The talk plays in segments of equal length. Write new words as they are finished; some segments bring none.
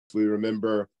We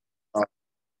remember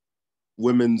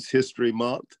Women's History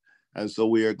Month, and so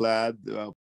we are glad.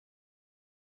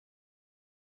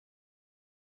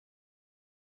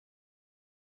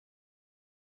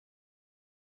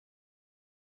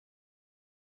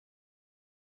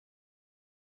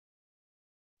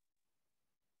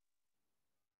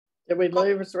 Did we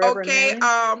lose Reverend Okay,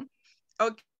 Manning?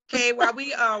 okay. While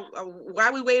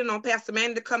we waiting on Pastor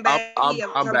Manning to come back,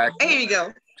 I'm back. There you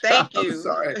go. Thank you.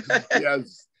 Sorry.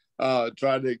 Yes,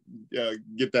 trying to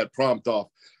get that prompt off.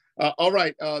 All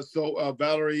right. So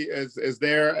Valerie is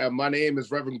there. My name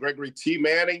is Reverend Gregory T.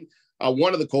 Manning,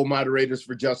 one of the co-moderators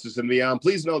for Justice and Beyond.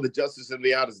 Please know that Justice and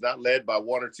Beyond is not led by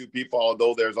one or two people,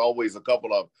 although there's always a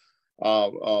couple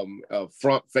of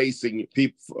front-facing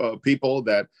people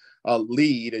that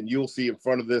lead, and you'll see in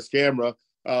front of this camera.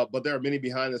 But there are many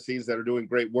behind the scenes that are doing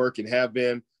great work and have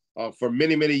been for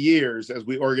many, many years as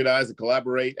we organize and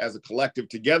collaborate as a collective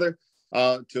together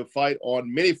to fight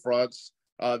on many fronts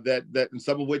that and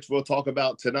some of which we'll talk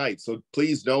about tonight. So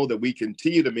please know that we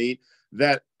continue to meet,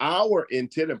 that our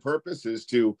intent and purpose is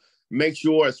to make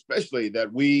sure, especially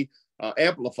that we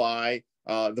amplify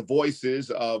the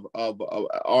voices of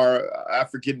our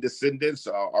African descendants,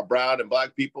 our brown and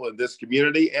Black people in this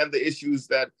community, and the issues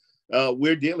that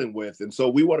we're dealing with. And so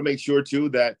we want to make sure too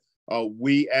that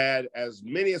we add as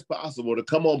many as possible to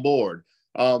come on board.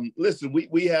 Listen,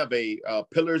 we have a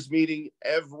Pillars meeting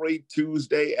every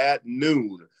Tuesday at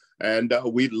noon, and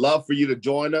we'd love for you to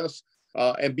join us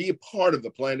and be a part of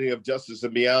the planning of Justice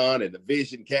and Beyond, and the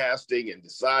vision casting, and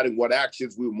deciding what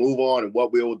actions we'll move on and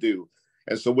what we will do.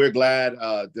 And so we're glad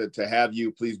to have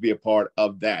you. Please be a part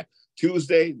of that.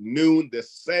 Tuesday, noon, the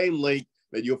same link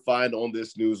that you'll find on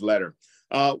this newsletter.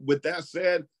 With that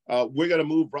said, we're going to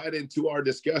move right into our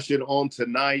discussion on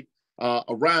tonight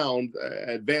around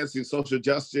advancing social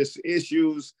justice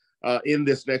issues in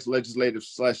this next legislative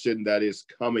session that is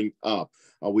coming up.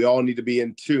 We all need to be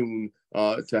in tune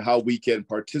to how we can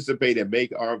participate and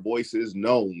make our voices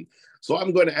known. So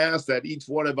I'm going to ask that each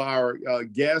one of our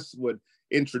guests would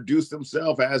introduce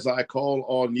themselves as I call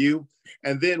on you,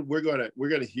 and then we're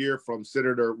gonna hear from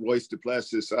Senator Royce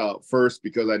Duplessis first,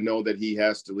 because I know that he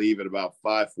has to leave at about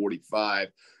 5:45,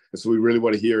 and so we really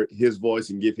want to hear his voice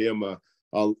and give him a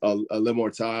little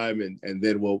more time, and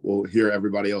then we'll hear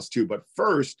everybody else too. But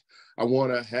first, I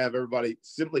want to have everybody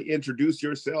simply introduce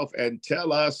yourself and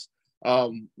tell us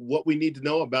what we need to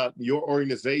know about your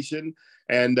organization,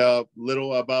 and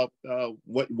little about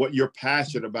what you're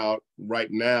passionate about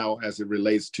right now as it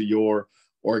relates to your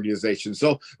organization.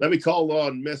 So let me call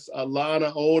on Miss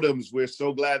Alanah Odoms. We're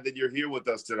so glad that you're here with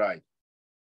us tonight.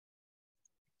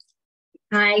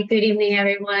 Hi, good evening,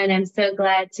 everyone. I'm so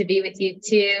glad to be with you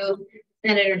too.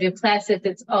 Senator Duplessis,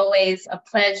 it's always a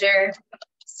pleasure,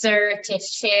 sir, to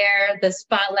share the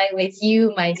spotlight with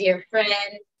you, my dear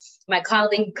friend. My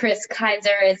colleague, Chris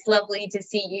Kaiser, it's lovely to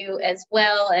see you as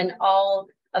well, and all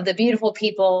of the beautiful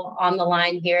people on the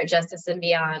line here at Justice and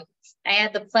Beyond. I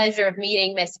had the pleasure of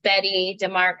meeting Miss Betty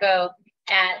DeMarco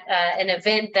at an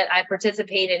event that I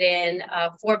participated in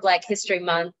for Black History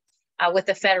Month with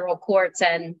the federal courts,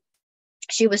 and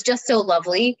she was just so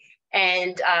lovely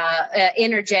and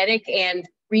energetic, and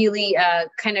really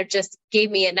kind of just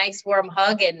gave me a nice warm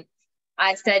hug. And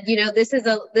I said, you know, this is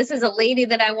a lady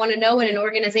that I want to know in an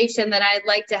organization that I'd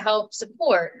like to help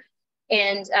support.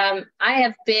 And I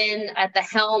have been at the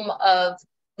helm of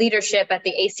leadership at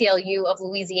the ACLU of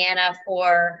Louisiana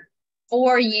for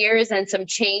 4 years and some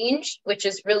change, which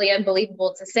is really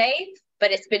unbelievable to say,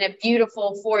 but it's been a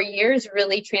beautiful 4 years,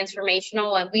 really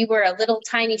transformational. And we were a little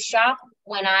tiny shop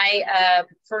when I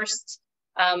first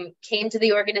came to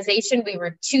the organization. We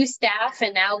were 2 staff,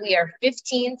 and now we are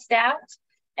 15 staff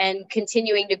and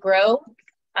continuing to grow.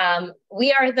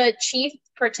 We are the chief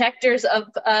protectors of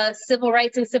civil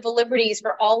rights and civil liberties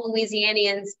for all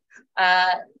Louisianians.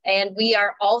 And we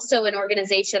are also an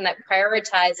organization that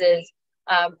prioritizes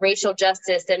racial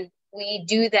justice. And we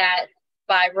do that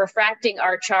by refracting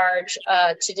our charge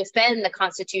to defend the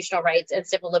constitutional rights and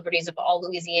civil liberties of all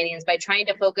Louisianians by trying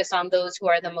to focus on those who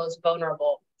are the most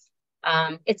vulnerable.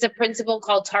 It's a principle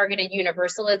called targeted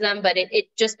universalism, but it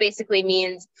just basically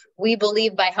means we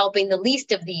believe by helping the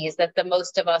least of these that the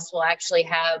most of us will actually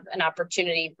have an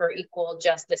opportunity for equal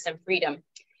justice and freedom.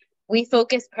 We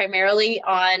focus primarily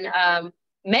on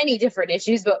many different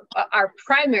issues, but our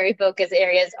primary focus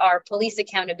areas are police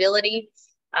accountability.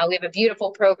 We have a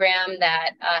beautiful program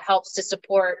that helps to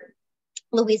support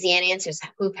Louisianians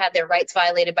who've had their rights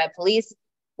violated by police.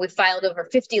 We've filed over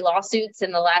 50 lawsuits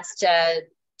in the last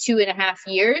 2.5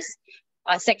 years,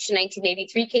 Section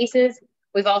 1983 cases.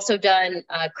 We've also done,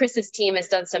 Chris's team has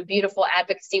done some beautiful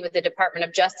advocacy with the Department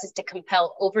of Justice to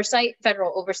compel oversight,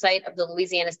 federal oversight of the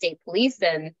Louisiana State Police.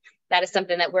 And that is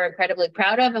something that we're incredibly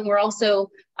proud of. And we're also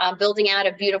building out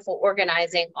a beautiful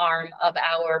organizing arm of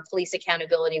our police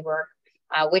accountability work,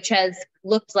 which has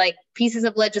looked like pieces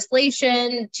of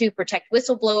legislation to protect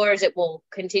whistleblowers. It will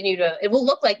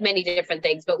look like many different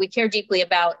things, but we care deeply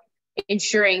about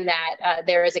ensuring that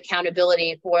there is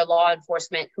accountability for law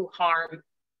enforcement who harm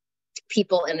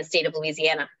people in the state of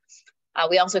Louisiana.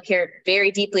 We also care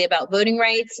very deeply about voting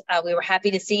rights. We were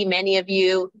happy to see many of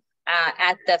you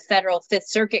at the Federal Fifth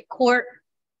Circuit Court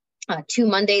 2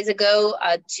 Mondays ago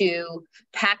to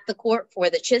pack the court for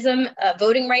the Chisholm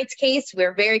voting rights case.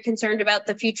 We're very concerned about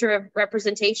the future of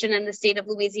representation in the state of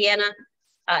Louisiana,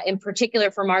 in particular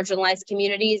for marginalized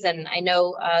communities. And I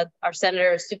know our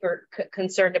senator is super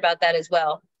concerned about that as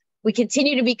well. We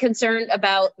continue to be concerned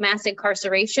about mass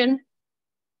incarceration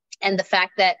and the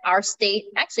fact that our state,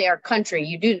 actually our country,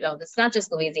 you do know this, not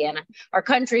just Louisiana, our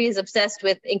country is obsessed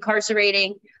with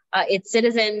incarcerating its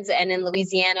citizens. And in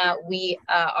Louisiana, we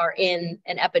are in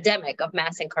an epidemic of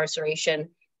mass incarceration.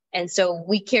 And so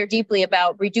we care deeply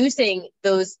about reducing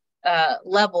those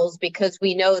levels, because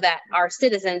we know that our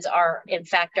citizens are, in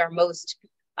fact, our most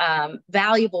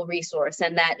valuable resource,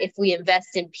 and that if we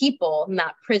invest in people,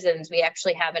 not prisons, we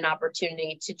actually have an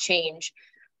opportunity to change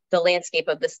the landscape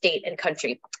of the state and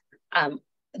country.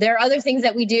 There are other things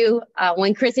that we do.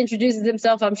 When Chris introduces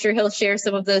himself, I'm sure he'll share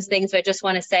some of those things, but I just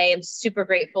want to say I'm super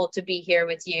grateful to be here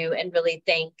with you and really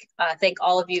thank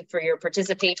all of you for your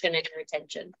participation and your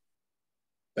attention.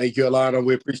 Thank you, Alanah.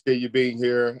 We appreciate you being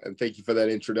here, and thank you for that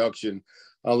introduction.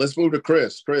 Let's move to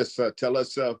Chris. Chris, tell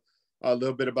us a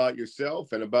little bit about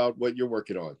yourself and about what you're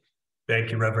working on.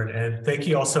 Thank you, Reverend, and thank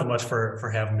you all so much for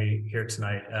having me here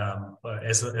tonight.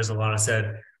 As Alanah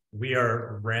said, we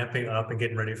are ramping up and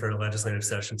getting ready for the legislative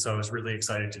session, so I was really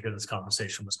excited to hear this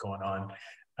conversation was going on.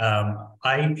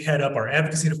 I head up our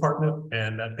advocacy department,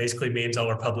 and that basically means all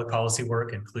our public policy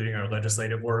work, including our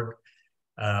legislative work.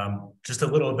 Just a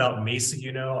little about me, so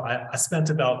you know, I spent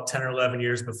about 10 or 11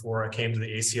 years before I came to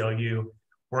the ACLU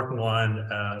working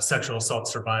on sexual assault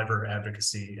survivor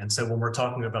advocacy. And so when we're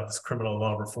talking about this criminal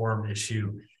law reform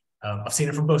issue, I've seen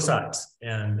it from both sides.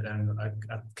 And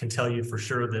I can tell you for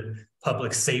sure that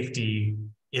public safety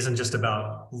isn't just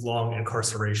about long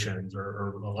incarcerations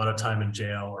or a lot of time in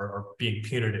jail or being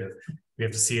punitive. We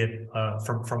have to see it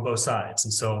from both sides.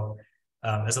 And so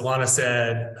as Alanah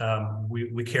said,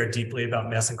 we care deeply about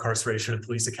mass incarceration and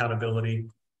police accountability.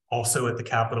 Also at the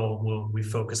Capitol, we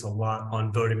focus a lot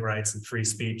on voting rights and free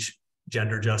speech,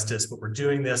 gender justice, but we're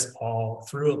doing this all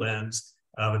through a lens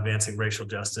of advancing racial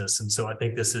justice. And so I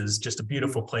think this is just a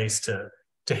beautiful place to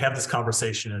have this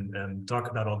conversation and talk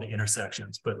about all the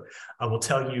intersections. But I will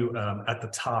tell you at the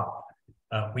top,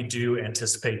 we do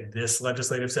anticipate this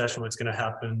legislative session, what's going to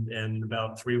happen in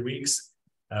about 3 weeks.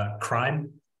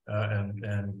 Crime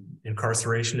and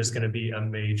incarceration is going to be a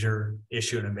major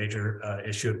issue and a major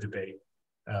issue of debate.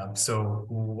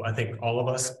 So I think all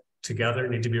of us together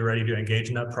need to be ready to engage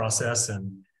in that process.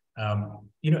 And,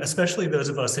 you know, especially those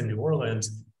of us in New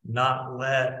Orleans, not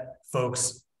let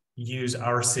folks use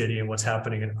our city and what's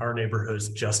happening in our neighborhoods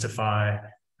justify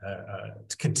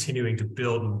continuing to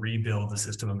build and rebuild the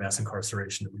system of mass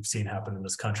incarceration that we've seen happen in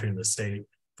this country and this state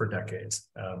for decades.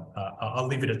 I'll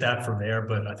leave it at that from there,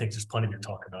 but I think there's plenty to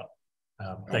talk about.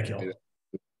 Thank you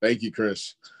all. Thank you,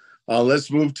 Chris.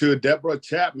 Let's move to Debra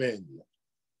Chapman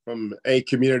from A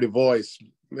Community Voice.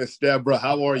 Miss Debra,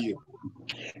 how are you?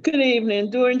 Good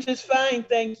evening. Doing just fine,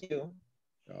 thank you.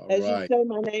 As you Right. say,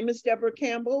 my name is Debra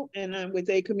Campbell, and I'm with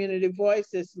A Community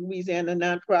Voice. It's Louisiana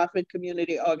nonprofit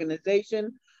community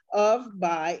organization of,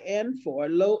 by, and for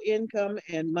low-income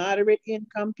and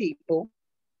moderate-income people,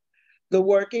 the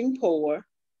working poor,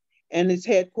 and its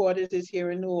headquarters is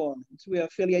here in New Orleans. We are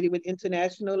affiliated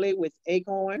internationally with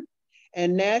ACORN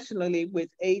and nationally with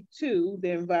A2,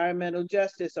 the Environmental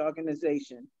Justice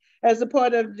Organization. As a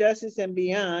part of Justice and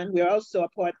Beyond, we are also a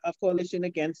part of Coalition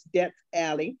Against Death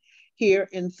Alley here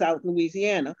in South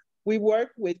Louisiana. We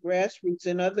work with grassroots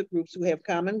and other groups who have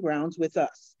common grounds with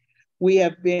us. We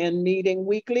have been meeting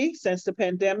weekly since the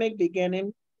pandemic,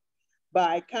 beginning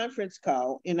by conference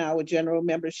call in our general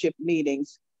membership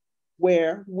meetings,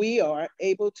 where we are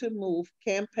able to move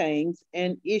campaigns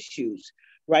and issues.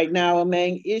 Right now, a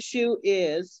main issue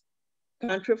is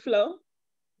contraflow.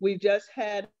 We just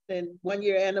had a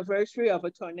 1-year anniversary of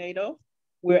a tornado.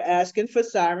 We're asking for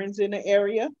sirens in the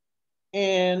area,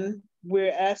 and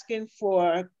we're asking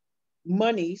for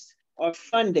monies or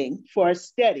funding for a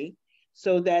study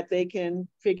so that they can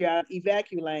figure out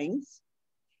evacuate lanes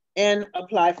and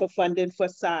apply for funding for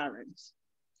sirens.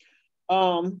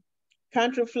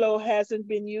 Contraflow hasn't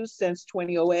been used since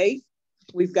 2008.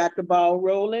 We've got the ball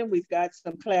rolling. We've got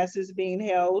some classes being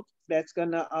held that's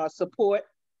going to support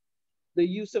the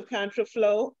use of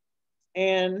Contraflow.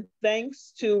 And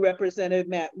thanks to Representative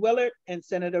Matt Willard and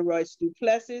Senator Royce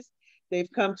Duplessis,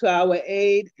 they've come to our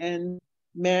aid, and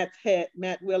Matt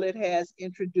Willard has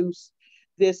introduced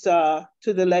this to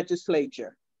the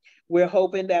legislature. We're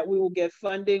hoping that we will get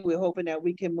funding. We're hoping that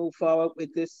we can move forward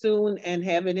with this soon and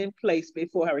have it in place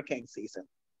before hurricane season.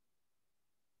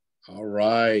 All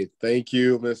right. Thank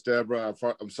you, Ms. Debra.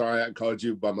 I'm sorry I called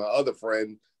you by my other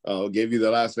friend. Gave you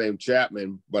the last name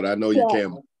Chapman, but I know you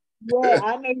Campbell. Yeah,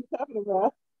 I know you're talking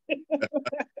about.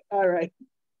 All right.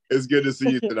 It's good to see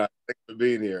you tonight. Thanks for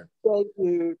being here. Thank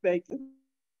you. Thank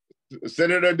you.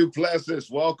 Senator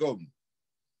Duplessis, welcome.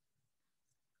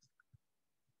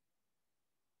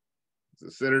 Is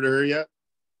the senator here yet?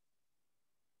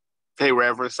 Hey,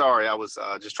 Reverend. Sorry, I was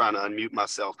just trying to unmute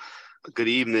myself. Good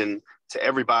evening to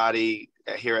everybody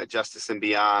here at Justice and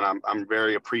Beyond. I'm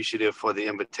very appreciative for the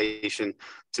invitation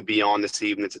to be on this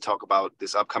evening to talk about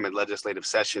this upcoming legislative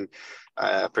session,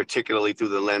 particularly through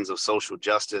the lens of social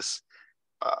justice.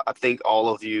 I think all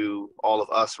of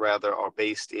us rather, are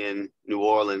based in New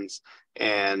Orleans,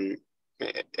 and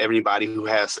everybody who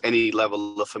has any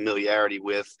level of familiarity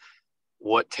with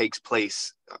what takes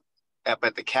place up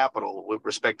at the Capitol with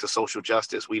respect to social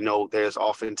justice, we know there's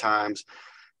oftentimes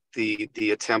the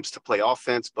attempts to play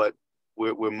offense, but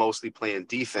we're mostly playing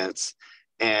defense.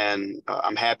 And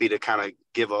I'm happy to kind of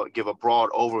give a broad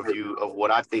overview of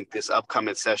what I think this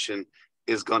upcoming session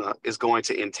is going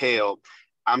to entail.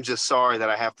 I'm just sorry that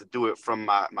I have to do it from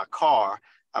my car.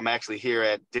 I'm actually here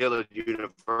at Dillard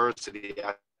University.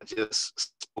 I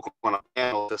just spoke on a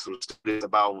panel to some students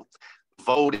about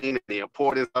voting and the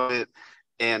importance of it.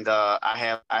 And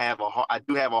I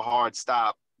do have a hard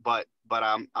stop, but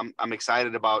I'm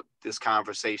excited about this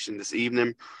conversation this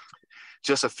evening.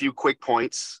 Just a few quick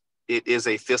points. It is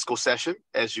a fiscal session,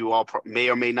 as you all may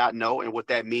or may not know. And what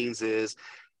that means is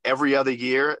every other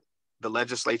year, the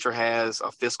legislature has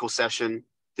a fiscal session.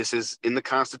 This is in the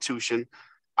Constitution.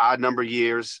 Odd number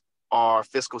years are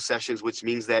fiscal sessions, which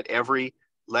means that every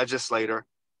legislator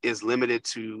is limited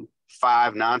to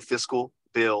 5 non-fiscal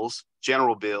bills,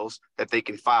 general bills, that they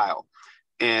can file.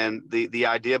 And the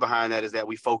idea behind that is that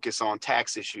we focus on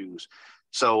tax issues.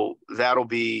 So that'll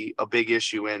be a big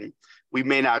issue. And we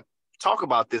may not talk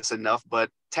about this enough, but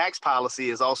tax policy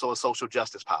is also a social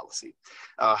justice policy.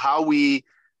 How we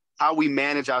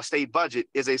manage our state budget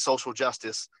is a social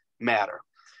justice matter.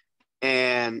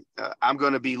 And I'm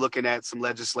going to be looking at some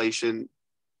legislation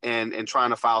and trying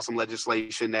to file some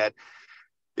legislation that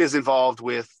is involved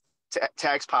with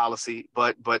tax policy,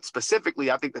 but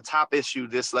specifically, I think the top issue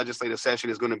this legislative session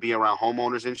is going to be around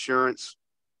homeowners insurance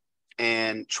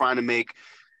and trying to make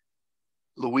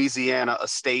Louisiana a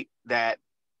state that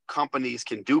companies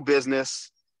can do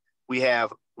business. We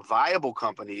have viable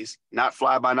companies, not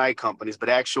fly-by-night companies, but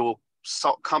actual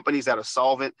companies that are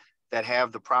solvent, that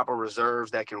have the proper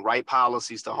reserves, that can write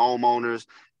policies to homeowners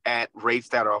at rates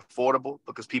that are affordable,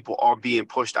 because people are being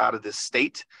pushed out of this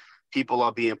state. People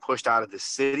are being pushed out of this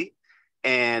city.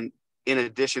 And in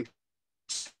addition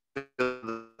to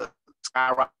the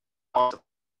skyrocket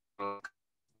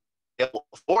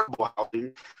affordable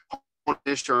housing,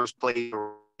 insurance plays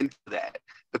into that,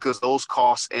 because those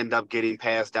costs end up getting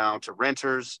passed down to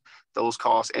renters. Those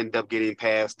costs end up getting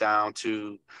passed down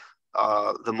to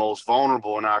the most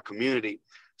vulnerable in our community.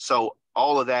 So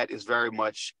all of that is very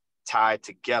much tied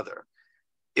together.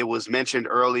 It was mentioned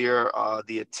earlier,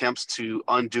 the attempts to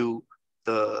undo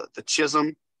the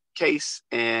Chisholm case,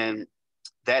 and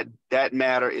that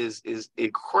matter is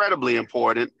incredibly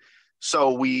important.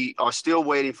 So we are still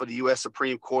waiting for the U.S.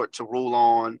 Supreme Court to rule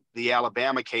on the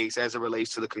Alabama case as it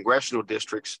relates to the congressional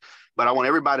districts. But I want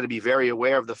everybody to be very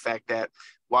aware of the fact that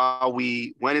while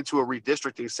we went into a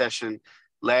redistricting session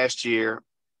last year,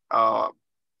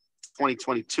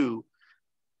 2022,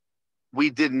 we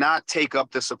did not take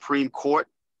up the Supreme Court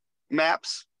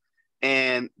maps,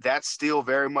 and that's still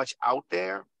very much out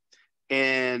there.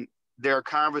 And there are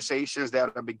conversations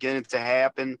that are beginning to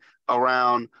happen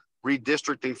around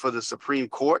redistricting for the Supreme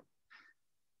Court.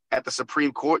 At the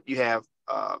Supreme Court, you have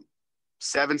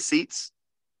 7 seats,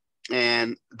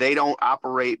 and they don't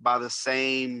operate by the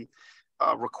same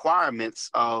requirements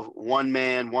of one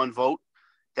man, one vote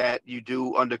that you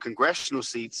do under congressional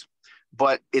seats,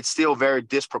 but it's still very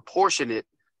disproportionate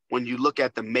when you look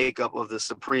at the makeup of the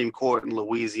Supreme Court in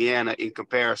Louisiana in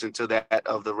comparison to that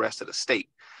of the rest of the state.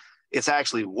 It's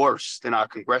actually worse than our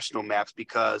congressional maps,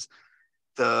 because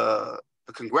the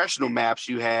congressional maps,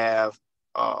 you have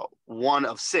 1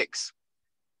 of 6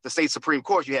 the state Supreme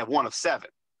Court, you have 1 of 7.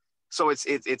 So it's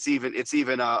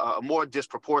even a more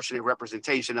disproportionate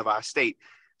representation of our state.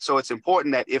 So it's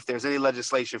important that if there's any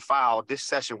legislation filed this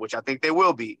session, which I think there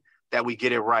will be, that we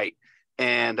get it right.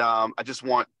 And I just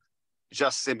want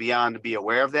Justice and Beyond to be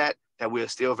aware of that we are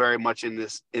still very much in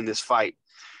this fight.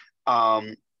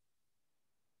 I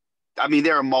mean,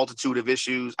 there are a multitude of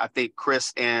issues. I think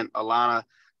Chris and Alanah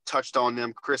touched on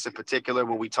them. Chris in particular,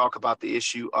 when we talk about the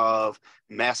issue of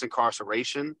mass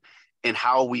incarceration and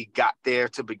how we got there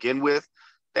to begin with,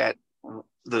 that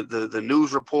the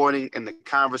news reporting and the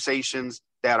conversations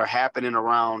that are happening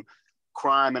around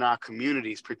crime in our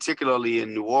communities, particularly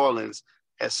in New Orleans,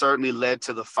 has certainly led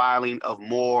to the filing of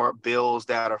more bills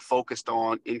that are focused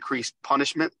on increased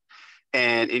punishment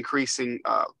and increasing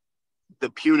the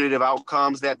punitive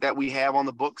outcomes that we have on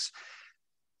the books.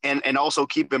 And also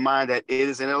keep in mind that it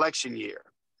is an election year.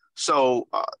 So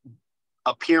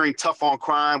appearing tough on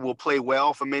crime will play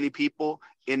well for many people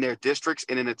in their districts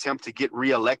in an attempt to get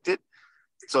reelected.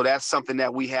 So that's something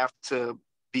that we have to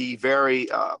be very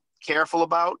careful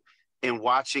about and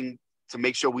watching to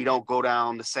make sure we don't go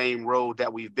down the same road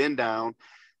that we've been down.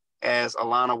 As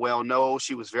Alanah well knows,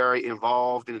 she was very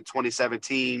involved in the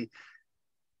 2017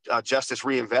 Justice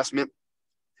Reinvestment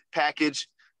package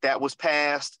that was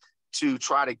passed to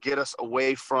try to get us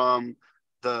away from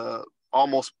the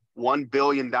almost $1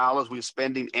 billion we're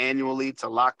spending annually to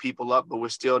lock people up, but we're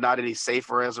still not any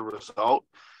safer as a result.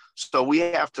 So we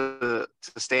have to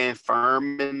stand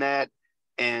firm in that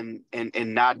and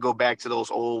not go back to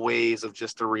those old ways of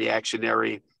just the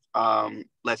reactionary,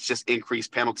 let's just increase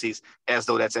penalties as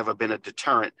though that's ever been a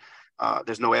deterrent.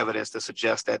 There's no evidence to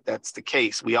suggest that that's the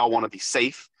case. We all want to be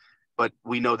safe, but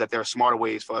we know that there are smarter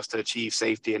ways for us to achieve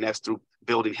safety, and that's through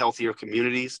building healthier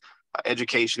communities,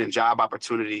 education and job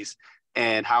opportunities,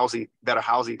 and better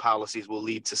housing policies will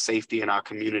lead to safety in our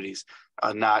communities,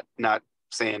 not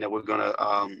saying that we're going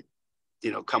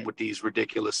to come with these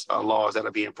ridiculous laws that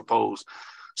are being proposed.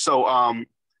 So,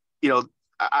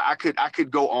 I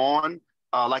could go on.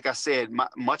 Like I said,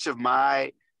 much of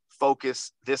my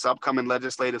focus this upcoming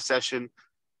legislative session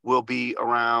will be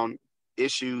around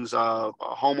issues of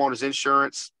homeowners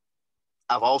insurance.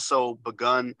 I've also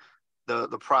begun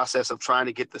the process of trying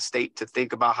to get the state to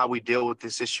think about how we deal with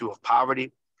this issue of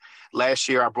poverty. Last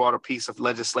year, I brought a piece of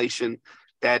legislation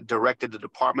that directed the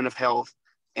Department of Health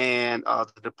and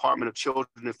the Department of Children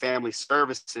and Family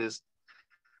Services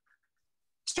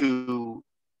to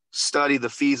study the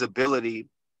feasibility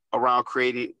around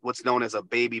creating what's known as a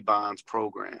baby bonds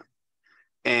program.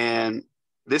 And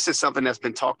this is something that's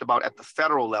been talked about at the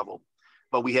federal level,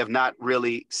 but we have not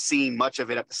really seen much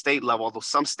of it at the state level, although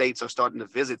some states are starting to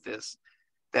visit this,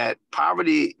 that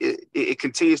poverty, it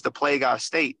continues to plague our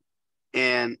state.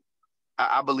 And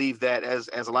I believe that, as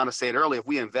Alanah said earlier, if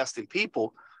we invest in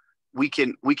people, we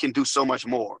can do so much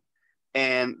more.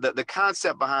 And the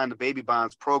concept behind the baby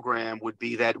bonds program would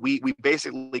be that we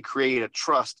basically create a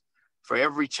trust for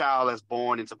every child that's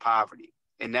born into poverty.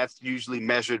 And that's usually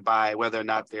measured by whether or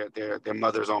not their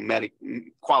mother's on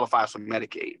qualifies for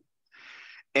Medicaid.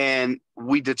 And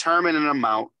we determine an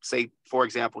amount, say, for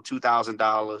example, $2,000,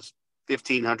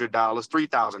 $1,500,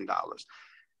 $3,000.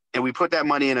 And we put that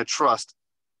money in a trust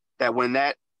that when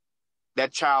that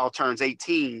child turns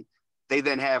 18, they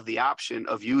then have the option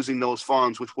of using those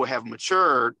funds, which will have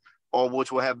matured or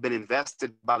which will have been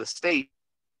invested by the state.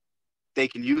 They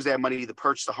can use that money to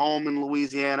purchase a home in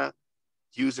Louisiana,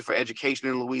 use it for education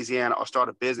in Louisiana, or start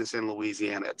a business in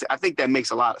Louisiana. I think that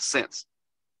makes a lot of sense.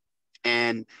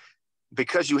 And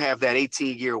because you have that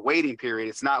 18-year waiting period,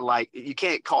 it's not like, you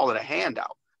can't call it a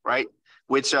handout, right?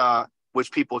 Which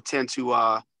people tend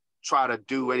to try to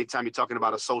do anytime you're talking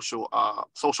about a social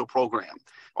program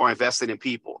or investing in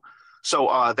people.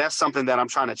 So that's something that I'm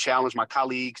trying to challenge my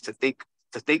colleagues to think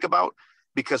about,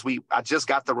 because I just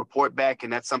got the report back,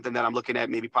 and that's something that I'm looking at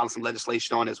maybe filing some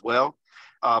legislation on as well.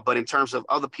 But in terms of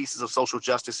other pieces of social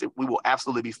justice, we will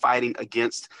absolutely be fighting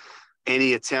against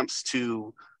any attempts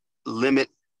to limit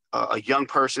a young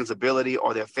person's ability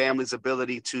or their family's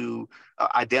ability to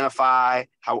identify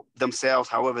themselves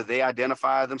however they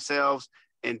identify themselves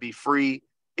and be free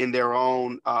in their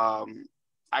own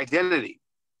identity,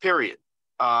 period.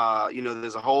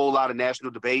 There's a whole lot of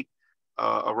national debate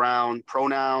around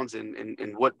pronouns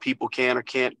and what people can or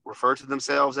can't refer to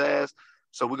themselves as.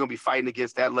 So we're going to be fighting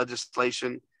against that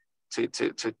legislation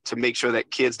to make sure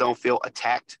that kids don't feel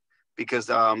attacked, because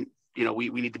we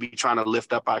need to be trying to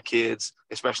lift up our kids,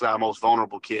 especially our most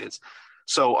vulnerable kids.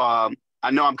 So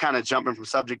I know I'm kind of jumping from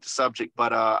subject to subject,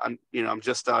 but I'm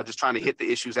just trying to hit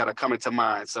the issues that are coming to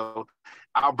mind. So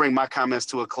I'll bring my comments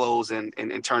to a close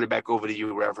and turn it back over to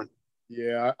you, Reverend.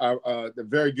 Yeah,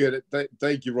 very good.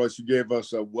 Thank you, Royce. You gave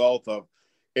us a wealth of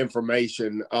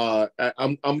information.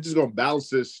 I'm just going to bounce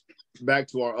this back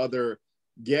to our other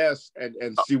guests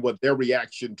and see what their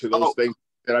reaction to those things.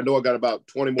 And I know I got about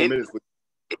 20 more minutes.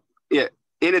 Yeah.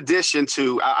 In addition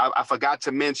to, I forgot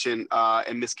to mention,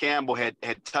 and Ms. Campbell had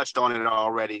touched on it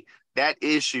already, that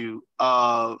issue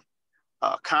of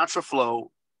contraflow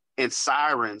and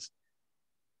sirens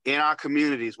in our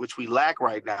communities, which we lack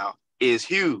right now, is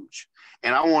huge.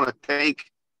 And I want to thank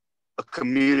a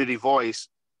community voice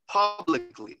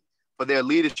publicly for their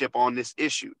leadership on this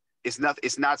issue. It's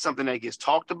not something that gets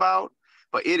talked about,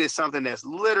 but it is something that's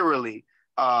literally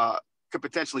could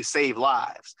potentially save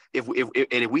lives if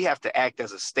we have to act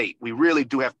as a state. We really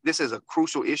do have. This is a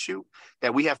crucial issue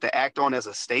that we have to act on as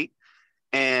a state.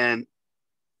 And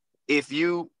if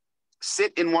you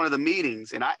sit in one of the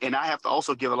meetings, and I have to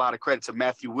also give a lot of credit to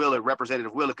Matthew Willard,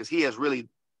 Representative Willard, because he has really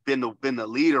been the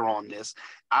leader on this.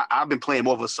 I've been playing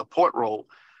more of a support role.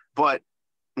 But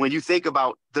when you think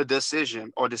about the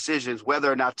decision or decisions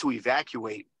whether or not to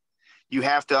evacuate, you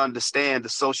have to understand the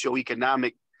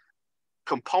socioeconomic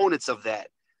components of that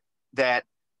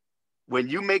when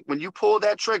you pull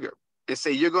that trigger and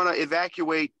say you're going to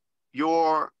evacuate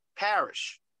your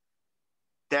parish,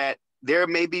 that there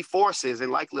may be forces,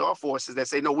 and likely are forces, that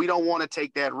say, no, we don't want to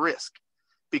take that risk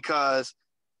because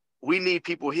we need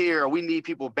people here, or we need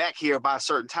people back here by a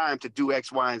certain time to do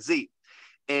X, Y, and Z.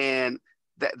 And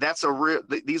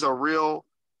these are real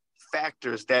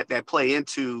factors that play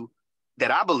into, that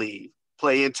I believe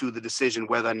play into the decision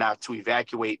whether or not to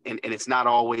evacuate. And it's not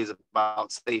always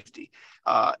about safety.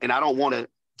 And I don't want to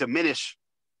diminish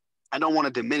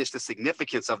the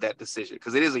significance of that decision,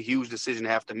 because it is a huge decision to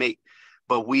have to make.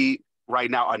 But we right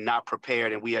now are not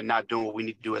prepared, and we are not doing what we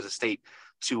need to do as a state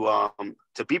to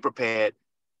be prepared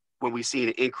when we've seen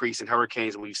an increase in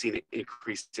hurricanes and we've seen an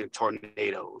increase in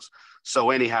tornadoes. So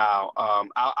anyhow,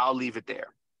 I'll leave it there.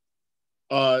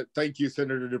 Thank you,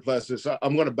 Senator Duplessis.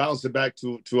 I'm going to bounce it back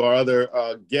to our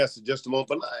other guests in just a moment.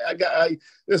 But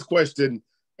this question,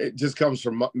 it just comes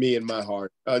from me and my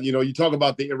heart. You talk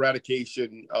about the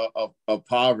eradication of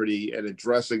poverty and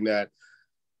addressing that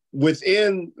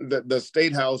within the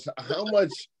State House.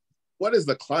 What is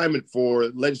the climate for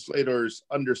legislators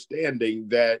understanding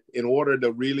that in order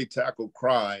to really tackle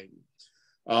crime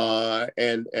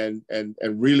and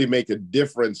really make a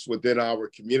difference within our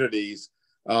communities,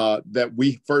 that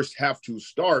we first have to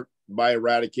start by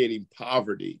eradicating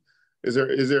poverty? Is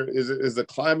the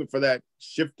climate for that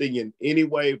shifting in any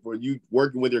way for you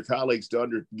working with your colleagues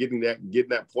to getting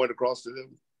that point across to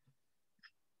them?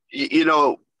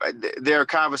 There are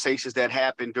conversations that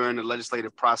happen during the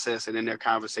legislative process, and then there are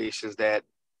conversations that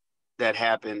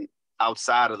happen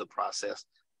outside of the process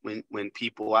when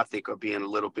people, I think, are being a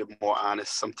little bit more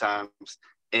honest sometimes.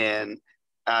 And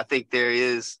I think there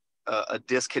is a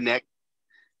disconnect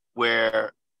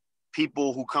where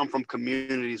people who come from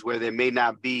communities where there may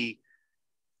not be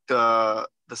the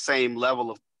same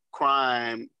level of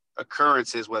crime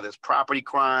occurrences, whether it's property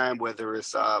crime, whether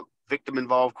it's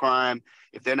victim-involved crime,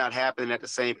 if they're not happening at the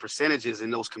same percentages in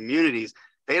those communities,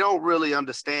 they don't really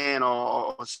understand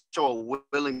or show a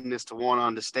willingness to want to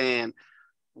understand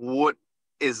what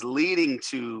is leading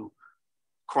to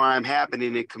crime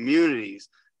happening in communities.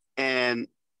 And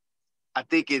I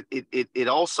think it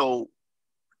also,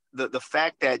 the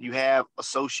fact that you have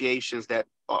associations that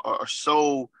are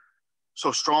so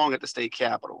strong at the state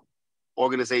capitol,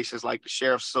 organizations like the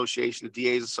Sheriff's Association, the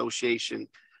DA's Association,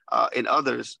 and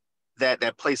others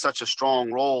that play such a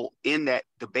strong role in that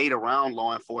debate around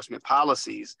law enforcement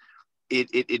policies,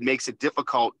 it makes it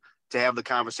difficult to have the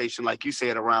conversation, like you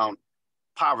said, around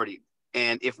poverty.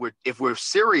 And if we're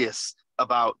serious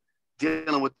about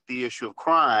dealing with the issue of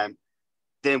crime,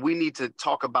 then we need to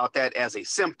talk about that as a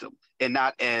symptom and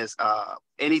not as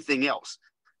anything else.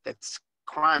 That's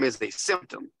crime is a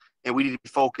symptom, and we need to be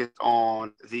focused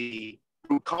on the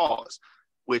root cause,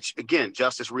 which, again,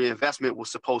 justice reinvestment was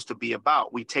supposed to be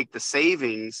about. We take the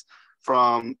savings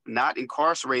from not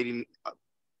incarcerating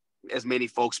as many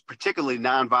folks, particularly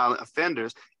nonviolent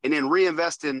offenders, and then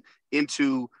reinvesting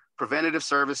into preventative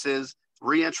services,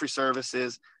 reentry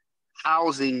services,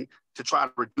 housing to try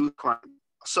to reduce crime.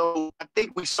 So I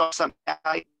think we saw something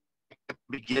at the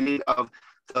beginning of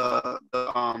the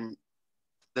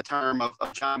term of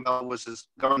John Bell, was his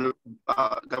Governor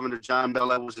John Bell.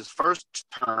 That was his first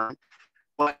term,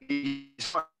 but he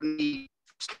certainly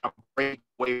break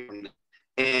away from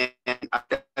it. And I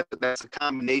think that's a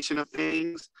combination of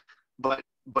things. But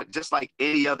just like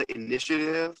any other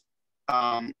initiative,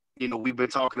 we've been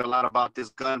talking a lot about this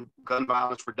gun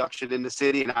violence reduction in the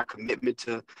city and our commitment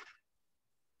to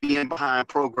being behind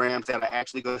programs that are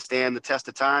actually going to stand the test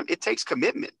of time, it takes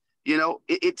commitment. You know,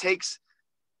 it takes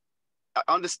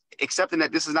accepting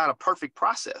that this is not a perfect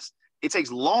process. It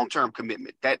takes long-term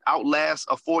commitment that outlasts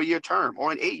a 4-year term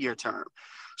or an 8-year term.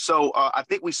 So I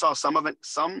think we saw some of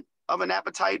an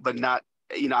appetite, but not,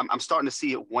 you know, I'm starting to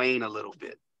see it wane a little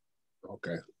bit.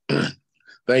 Okay.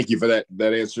 Thank you for that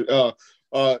answer.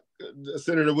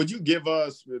 Senator, would you give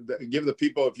the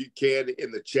people, if you can,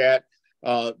 in the chat,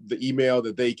 the email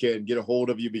that they can get a hold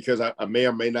of you, because I may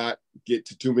or may not get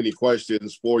to too many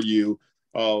questions for you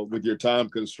with your time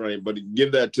constraint, but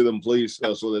give that to them, please,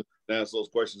 so that they can ask those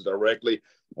questions directly.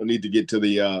 I'll need to get to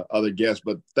the other guests,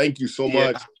 but thank you so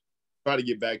much. Try to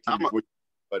get back to you.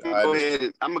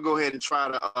 I'm gonna go ahead and try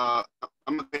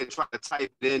to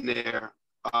type it in there,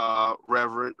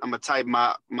 Reverend. I'm gonna type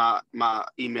my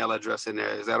email address in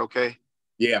there. Is that okay?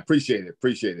 Yeah, appreciate it.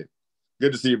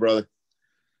 Good to see you, brother.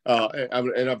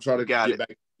 And I'm trying to get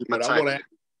back. But I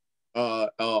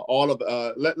want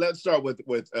to let's start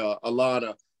with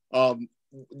Alanah.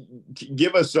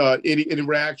 Give us any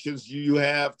reactions you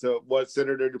have to what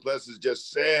Senator Duplessis just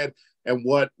said, and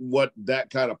what that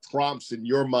kind of prompts in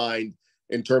your mind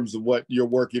in terms of what you're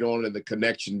working on and the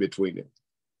connection between it.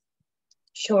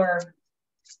 Sure.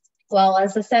 Well,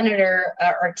 as the senator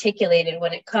articulated,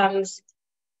 when it comes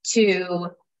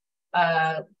to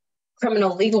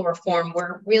criminal legal reform,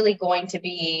 we're really going to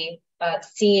be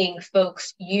seeing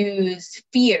folks use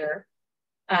fear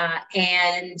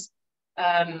and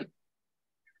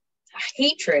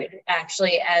hatred,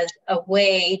 actually, as a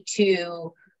way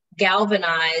to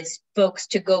galvanize folks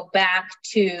to go back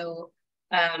to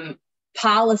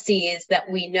policies that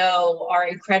we know are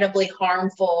incredibly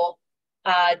harmful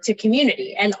to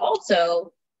community, and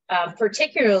also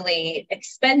particularly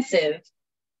expensive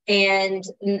and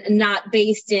not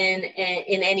based in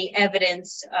any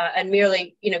evidence, and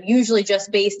merely, usually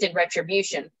just based in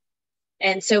retribution.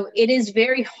 And so it is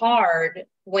very hard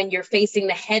when you're facing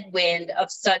the headwind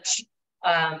of such,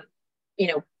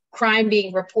 crime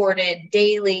being reported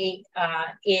daily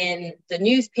in the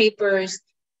newspapers,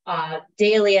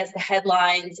 daily as the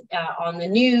headlines on the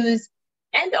news,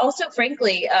 and also,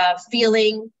 frankly,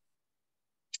 feeling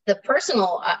the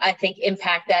personal, I think,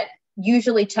 impact that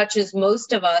usually touches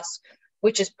most of us,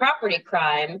 which is property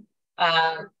crime.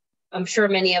 I'm sure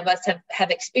many of us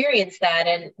have experienced that.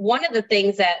 And one of the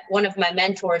things that one of my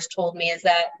mentors told me is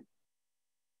that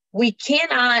we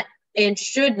cannot and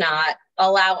should not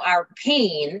allow our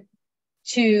pain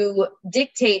to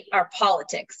dictate our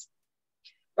politics,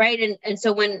 right? And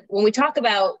so when we talk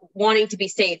about wanting to be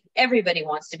safe, everybody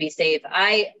wants to be safe.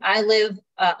 I live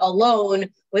alone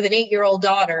with an 8-year-old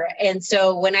daughter. And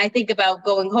so when I think about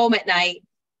going home at night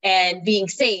and being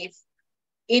safe,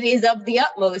 it is of the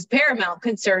utmost paramount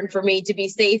concern for me to be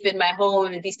safe in my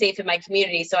home and be safe in my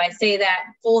community. So I say that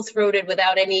full-throated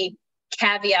without any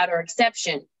caveat or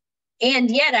exception. And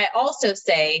yet I also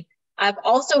say, I've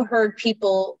also heard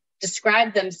people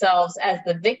describe themselves as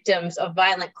the victims of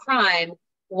violent crime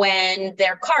when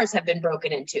their cars have been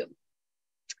broken into.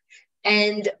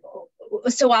 And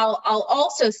so I'll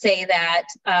also say that,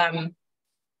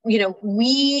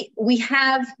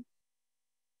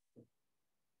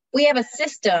 we have a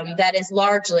system that is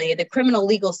largely, the criminal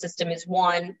legal system is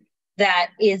one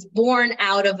that is born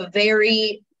out of a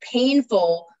very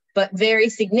painful but very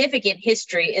significant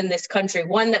history in this country,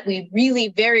 one that we really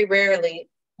very rarely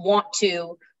want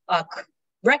to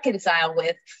reconcile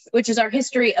with, which is our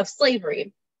history of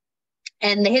slavery.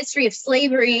 And the history of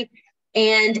slavery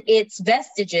and its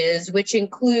vestiges, which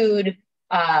include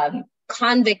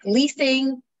convict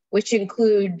leasing, which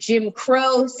include Jim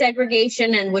Crow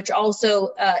segregation, and which also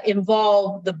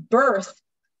involve the birth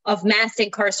of mass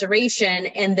incarceration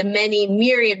and the many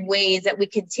myriad ways that we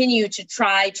continue to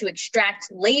try to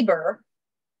extract labor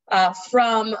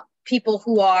from people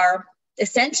who are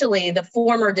essentially the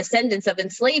former descendants of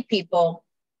enslaved people,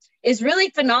 is really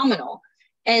phenomenal.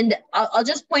 And I'll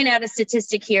just point out a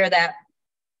statistic here that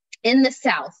in the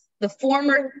South, the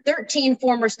 13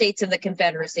 former states of the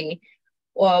Confederacy,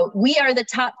 we are the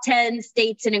top 10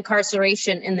 states in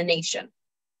incarceration in the nation.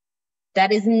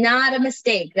 That is not a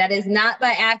mistake. That is not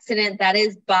by accident. That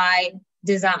is by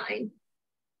design.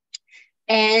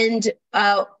 And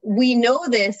we know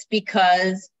this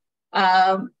because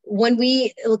when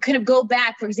we kind of go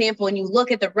back, for example, and you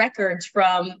look at the records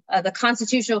from the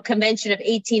Constitutional Convention of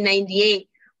 1898,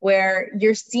 where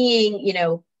you're seeing,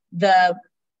 the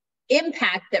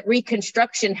impact that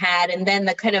Reconstruction had, and then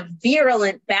the kind of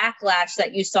virulent backlash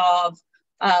that you saw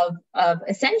of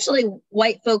essentially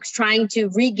white folks trying to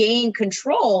regain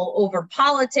control over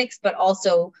politics, but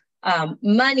also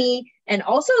money, and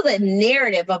also the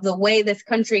narrative of the way this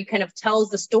country kind of tells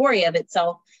the story of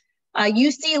itself.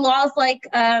 You see laws like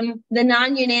the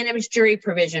non-unanimous jury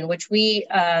provision, which we,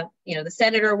 the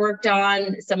senator worked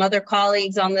on, some other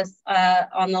colleagues on this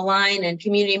on the line, and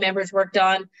community members worked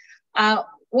on,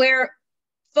 where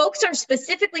folks are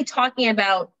specifically talking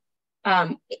about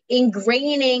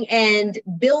ingraining and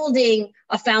building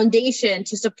a foundation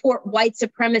to support white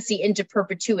supremacy into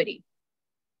perpetuity.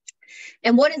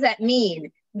 And what does that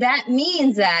mean? That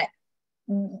means that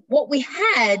what we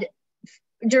had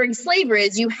during slavery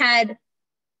is you had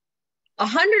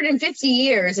 150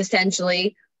 years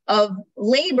essentially of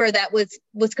labor that was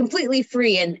completely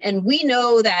free. And we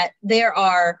know that there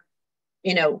are,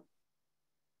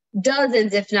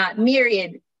 dozens, if not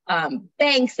myriad,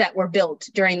 banks that were built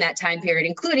during that time period,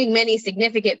 including many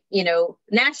significant,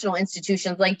 national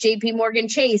institutions like JP Morgan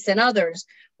Chase and others.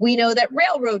 We know that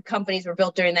railroad companies were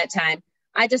built during that time.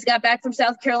 I just got back from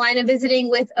South Carolina visiting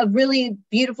with a really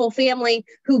beautiful family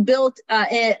who built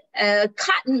cotton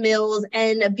mills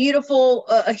and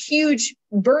a huge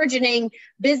burgeoning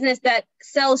business that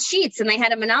sells sheets. And they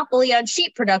had a monopoly on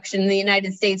sheet production in the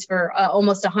United States for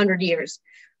almost 100 years.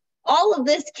 All of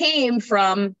this came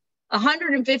from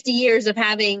 150 years of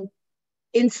having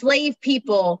enslaved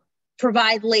people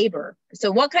provide labor.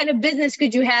 So what kind of business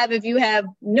could you have if you have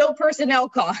no personnel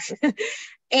costs?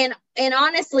 And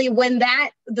honestly, when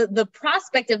the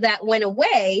prospect of that went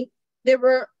away, there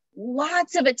were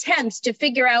lots of attempts to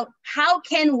figure out how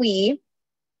can we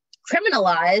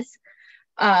criminalize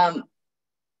as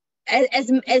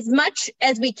much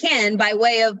as we can by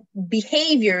way of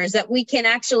behaviors that we can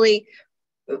actually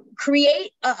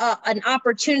create an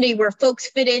opportunity where folks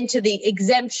fit into the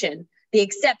exception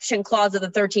clause of the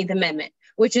 13th Amendment,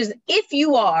 which is if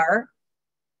you are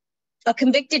a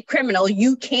convicted criminal,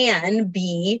 you can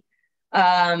be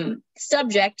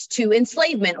subject to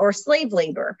enslavement or slave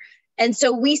labor. And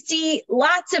so we see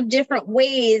lots of different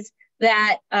ways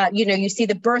that, you see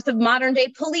the birth of modern day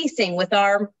policing with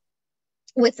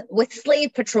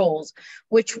slave patrols,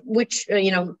 which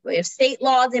if state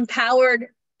laws empowered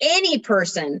any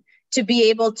person to be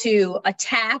able to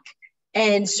attack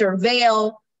and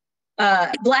surveil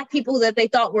Black people that they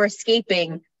thought were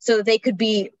escaping, so that they could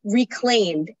be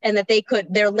reclaimed and that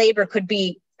their labor could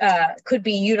be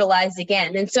utilized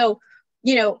again. And so,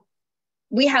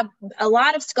 we have a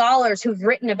lot of scholars who've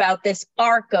written about this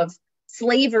arc of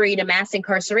slavery to mass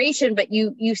incarceration, but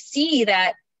you see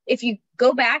that if you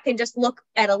go back and just look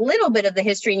at a little bit of the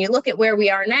history and you look at where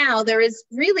we are now, there is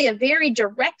really a very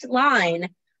direct line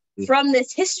from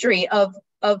this history of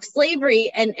slavery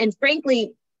and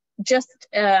frankly, just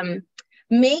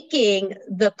making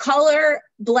the color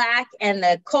Black and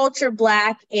the culture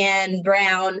Black and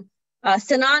brown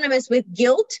synonymous with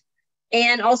guilt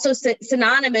and also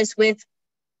synonymous with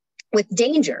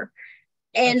danger.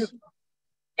 And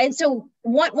so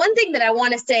one thing that I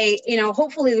want to say,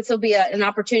 hopefully this will be an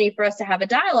opportunity for us to have a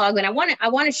dialogue. And I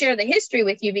want to share the history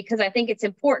with you because I think it's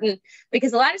important,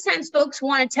 because a lot of times folks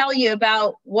want to tell you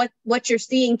about what you're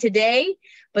seeing today,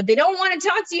 but they don't want to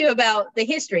talk to you about the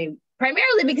history,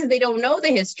 primarily because they don't know the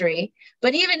history.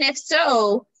 But even if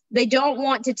so, they don't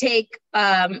want to take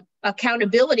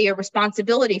accountability or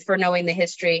responsibility for knowing the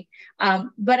history.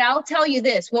 But I'll tell you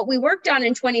this, what we worked on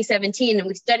in 2017, and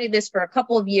we studied this for a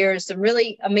couple of years, some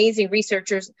really amazing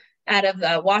researchers out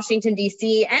of Washington,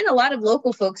 D.C., and a lot of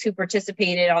local folks who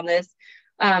participated on this,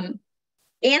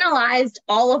 analyzed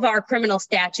all of our criminal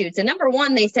statutes. And number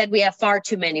one, they said we have far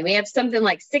too many. We have something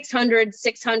like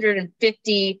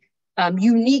 650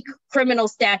 unique criminal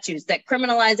statutes that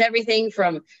criminalize everything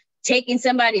from taking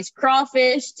somebody's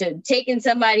crawfish to taking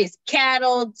somebody's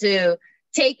cattle to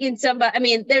taking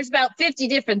somebody. There's about 50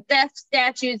 different theft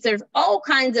statutes. There's all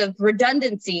kinds of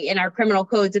redundancy in our criminal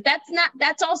codes.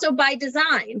 That's also by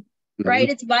design, right?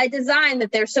 It's by design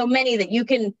that there's so many that you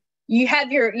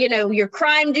have your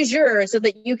crime du jour so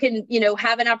that you can,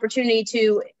 have an opportunity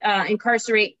to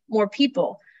incarcerate more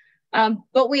people.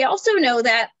 But we also know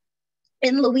that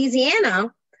in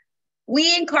Louisiana,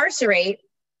 we incarcerate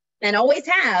and always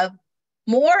have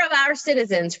more of our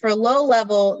citizens for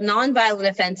low-level nonviolent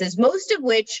offenses, most of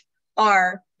which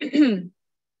are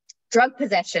drug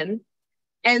possession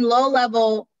and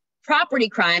low-level property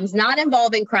crimes, not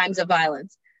involving crimes of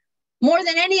violence, more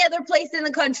than any other place in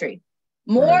the country,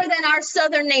 more than our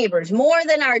southern neighbors, more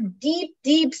than our deep,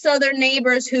 deep southern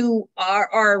neighbors who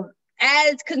are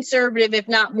as conservative, if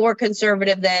not more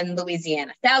conservative than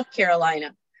Louisiana, South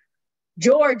Carolina,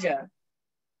 Georgia,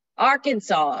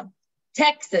 Arkansas,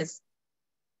 Texas.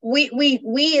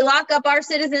 We lock up our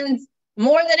citizens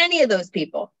more than any of those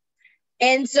people.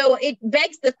 And so it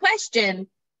begs the question,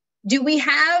 Do we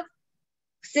have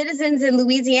citizens in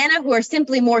Louisiana who are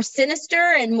simply more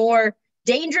sinister and more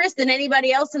dangerous than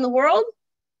anybody else in the world?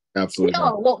 Absolutely.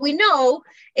 No, what we know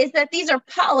is that these are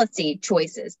policy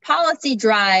choices. Policy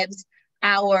drives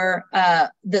our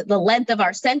the length of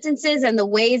our sentences and the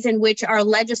ways in which our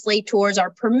legislators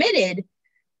are permitted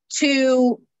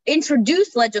to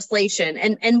introduce legislation.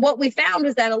 And what we found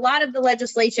was that a lot of the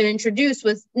legislation introduced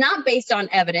was not based on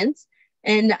evidence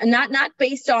and not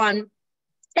based on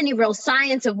any real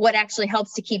science of what actually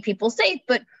helps to keep people safe,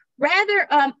 but rather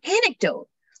anecdote,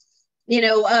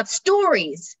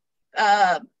 stories,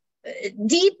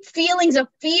 deep feelings of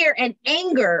fear and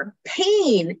anger,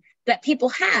 pain that people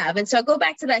have. And so I go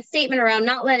back to that statement around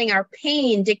not letting our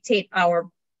pain dictate our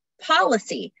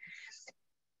policy.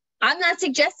 I'm not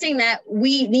suggesting that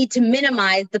we need to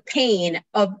minimize the pain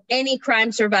of any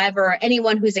crime survivor or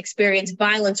anyone who's experienced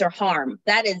violence or harm.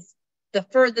 That is the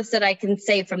furthest that I can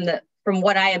say from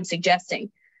what I am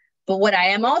suggesting. But what I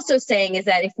am also saying is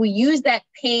that if we use that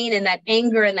pain and that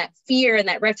anger and that fear and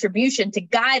that retribution to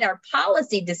guide our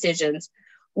policy decisions,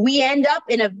 we end up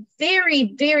in a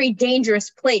very, very dangerous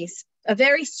place, a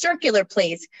very circular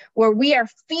place where we are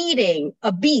feeding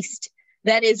a beast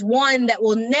that is one that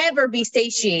will never be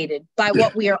satiated by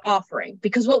what we are offering,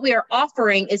 because what we are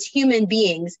offering is human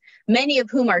beings, many of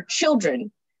whom are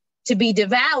children, to be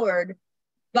devoured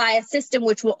by a system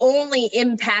which will only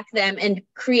impact them and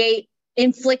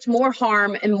inflict more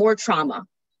harm and more trauma.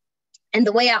 And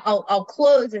the way I'll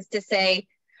close is to say,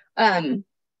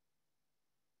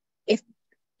 if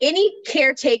any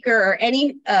caretaker or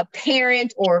any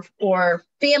parent or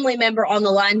family member on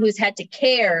the line who's had to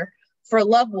care for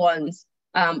loved ones,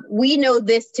 we know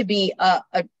this to be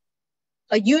a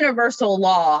universal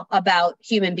law about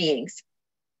human beings.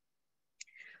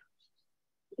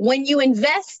 When you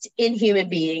invest in human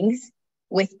beings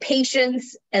with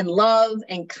patience and love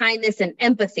and kindness and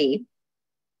empathy,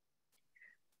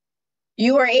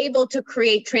 you are able to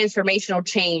create transformational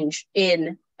change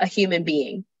in a human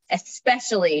being,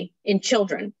 especially in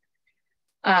children.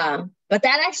 But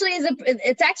that actually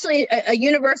it's actually a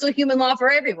universal human law for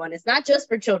everyone. It's not just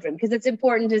for children, because it's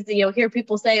important to hear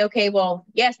people say, okay, well,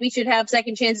 yes, we should have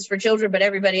second chances for children, but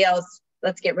everybody else,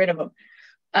 let's get rid of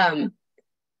them.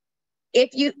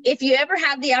 If you ever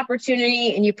have the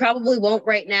opportunity, and you probably won't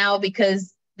right now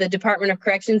because the Department of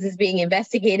Corrections is being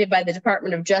investigated by the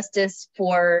Department of Justice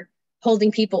for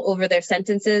holding people over their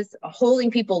sentences,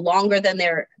 holding people longer than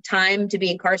their time to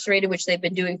be incarcerated, which they've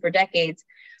been doing for decades.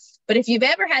 But if you've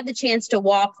ever had the chance to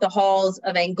walk the halls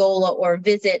of Angola or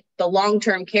visit the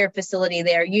long-term care facility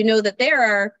there, you know that there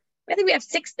are, I think we have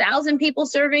 6,000 people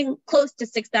serving, close to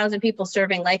 6,000 people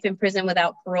serving life in prison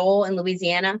without parole in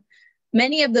Louisiana.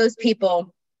 Many of those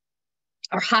people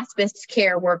are hospice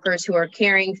care workers who are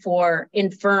caring for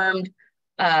infirmed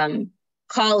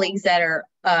colleagues that are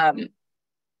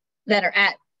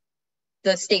at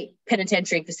the state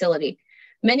penitentiary facility.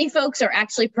 Many folks are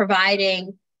actually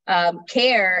providing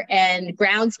care and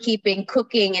groundskeeping,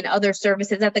 cooking, and other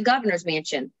services at the governor's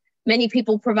mansion. Many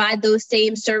people provide those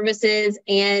same services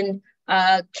and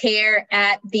care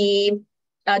at the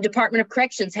Department of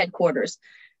Corrections headquarters.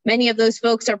 Many of those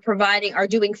folks are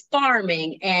doing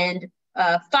farming and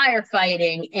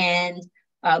firefighting and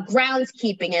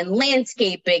groundskeeping and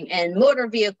landscaping and motor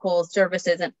vehicle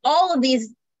services and all of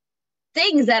these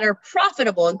things that are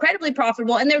profitable, incredibly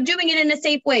profitable, and they're doing it in a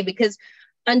safe way, because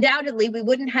undoubtedly we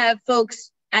wouldn't have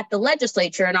folks at the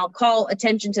legislature, and I'll call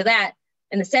attention to that,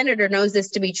 and the senator knows this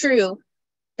to be true,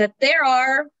 that there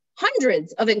are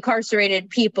hundreds of incarcerated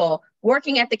people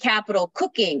working at the Capitol,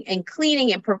 cooking and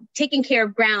cleaning and taking care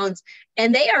of grounds,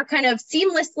 and they are kind of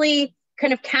seamlessly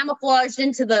kind of camouflaged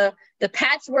into the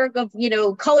patchwork of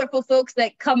colorful folks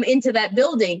that come into that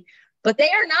building. But they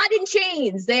are not in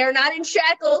chains. They are not in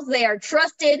shackles. They are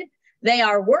trusted. They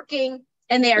are working,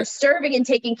 and they are serving and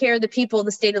taking care of the people of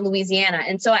the state of Louisiana.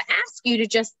 And so I ask you to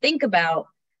just think about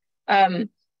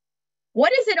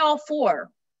what is it all for?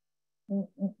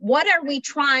 What are we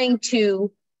trying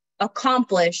to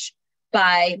accomplish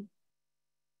by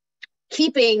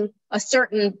keeping a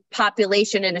certain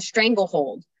population in a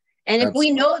stranglehold? And if we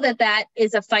know that that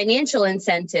is a financial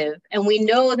incentive, and we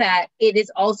know that it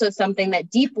is also something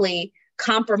that deeply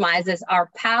compromises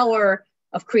our power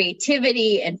of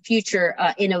creativity and future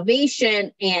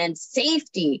innovation and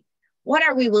safety, what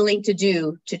are we willing to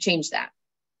do to change that?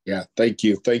 Yeah, thank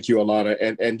you. Thank you,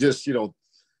 Alanah. And just,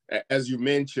 as you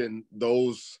mentioned,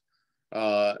 those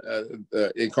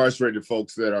incarcerated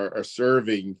folks that are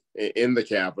serving in the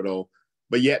Capitol,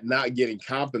 but yet not getting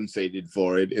compensated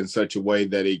for it in such a way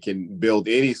that it can build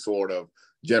any sort of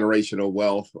generational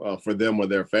wealth for them or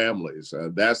their families.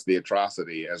 That's the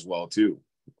atrocity as well too,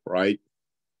 right?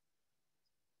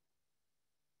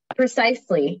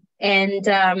 Precisely. And,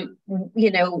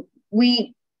 you know,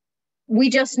 we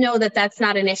just know that that's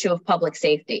not an issue of public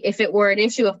safety. If it were an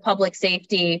issue of public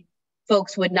safety,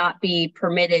 folks would not be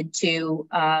permitted to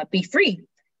be free,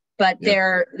 but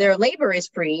their labor is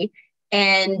free.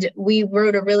 And we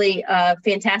wrote a really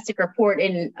fantastic report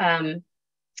in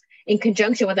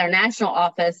conjunction with our national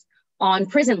office on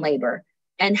prison labor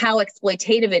and how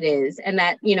exploitative it is. And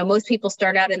that, you know, most people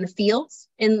start out in the fields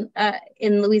in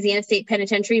Louisiana State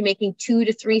Penitentiary making 2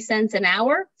 to 3 cents an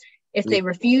hour. If they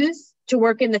refuse to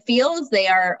work in the fields, they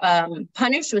are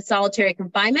punished with solitary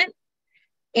confinement.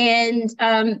 And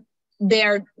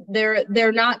they're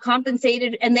not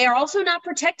compensated, and they are also not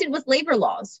protected with labor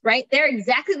laws, right? They're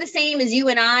exactly the same as you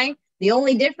and I. The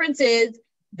only difference is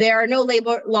there are no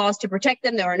labor laws to protect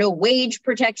them. There are no wage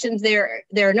protections. There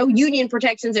are no union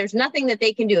protections. There's nothing that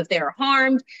they can do if they are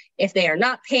harmed, if they are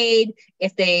not paid,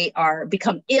 if they are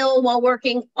become ill while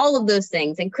working, all of those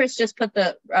things. And Chris just put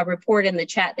the report in the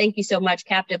chat. Thank you so much,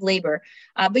 captive labor.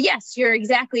 But yes, you're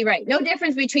exactly right. No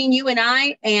difference between you and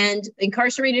I and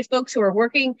incarcerated folks who are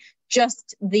working,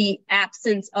 just the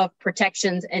absence of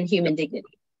protections and human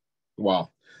dignity.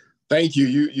 Wow. Thank you.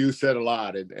 You said a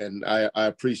lot, and I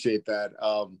appreciate that.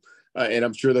 And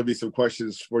I'm sure there'll be some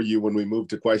questions for you when we move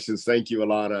to questions. Thank you,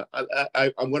 Alanah.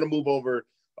 I'm going to move over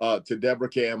to Debra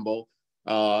Campbell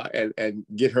and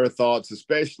get her thoughts,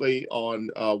 especially on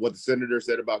what the senator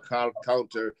said about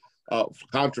contraflow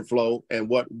and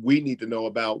what we need to know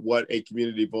about what a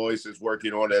community voice is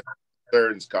working on as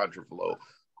concerns contraflow.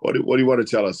 What do you want to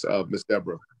tell us, Ms.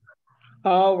 Debra?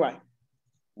 All right.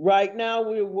 Right now,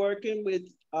 we're working with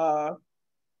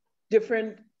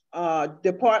different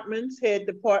departments, head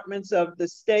departments of the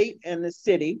state and the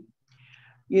city.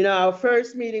 You know, our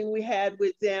first meeting we had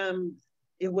with them,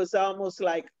 it was almost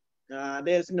like,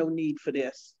 there's no need for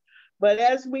this. But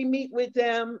as we meet with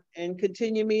them and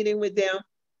continue meeting with them,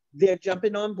 they're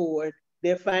jumping on board.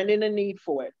 They're finding a need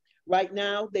for it. Right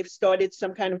now, they've started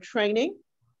some kind of training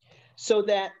so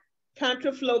that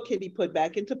contraflow can be put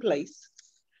back into place.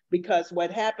 Because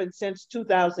what happened since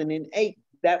 2008,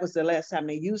 that was the last time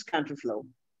they used contraflow.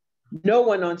 No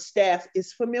one on staff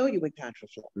is familiar with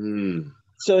contraflow.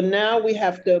 So now we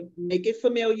have to make it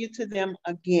familiar to them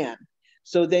again.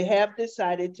 So they have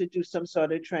decided to do some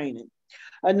sort of training.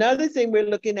 Another thing we're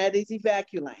looking at is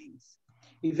evacuates.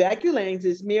 Evacuates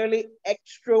is merely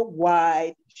extra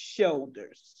wide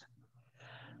shoulders.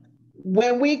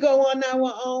 When we go on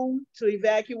our own to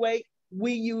evacuate,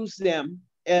 we use them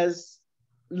as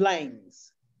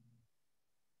lanes.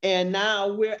 And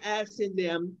now we're asking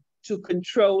them to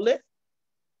control it,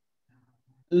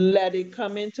 let it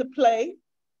come into play,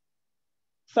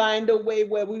 find a way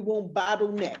where we won't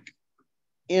bottleneck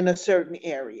in a certain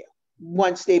area.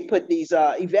 Once they put these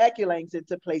evacuates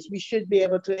into place, we should be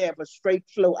able to have a straight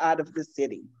flow out of the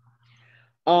city.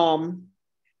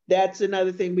 That's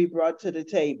another thing we brought to the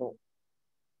table.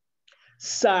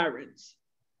 Sirens.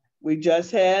 We just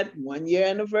had 1 year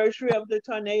anniversary of the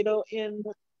tornado in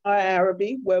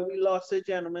Arabi, where we lost a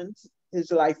gentleman.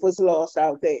 His life was lost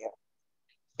out there.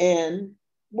 And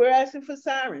we're asking for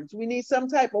sirens. We need some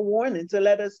type of warning to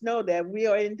let us know that we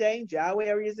are in danger, our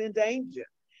area is in danger,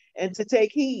 and to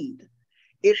take heed.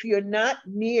 If you're not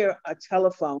near a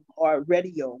telephone or a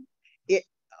radio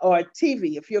or a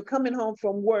TV, if you're coming home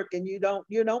from work and you don't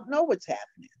know what's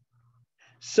happening.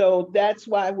 So that's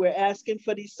why we're asking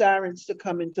for these sirens to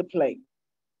come into play.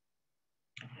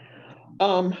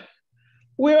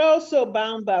 We're also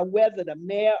bound by whether the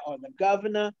mayor or the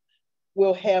governor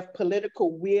will have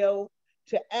political will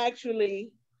to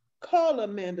actually call a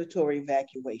mandatory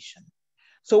evacuation.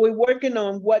 So we're working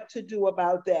on what to do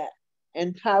about that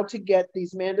and how to get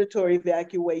these mandatory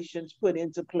evacuations put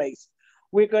into place.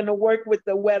 We're going to work with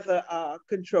the weather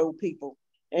control people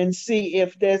and see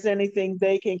if there's anything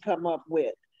they can come up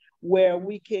with where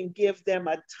we can give them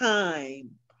a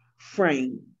time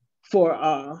frame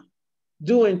for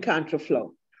doing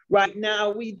contraflow. Right now,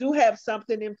 we do have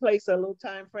something in place, a little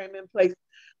time frame in place,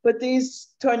 but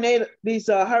these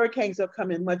hurricanes are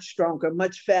coming much stronger,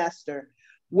 much faster,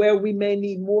 where we may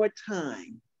need more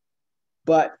time.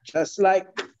 But just like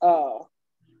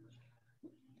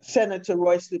Senator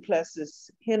Royce Duplessis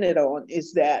hinted on,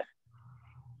 is that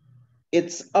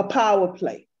it's a power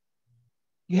play.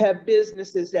 You have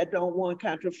businesses that don't want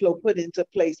contraflow put into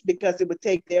place because it would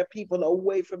take their people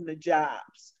away from the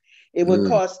jobs. It would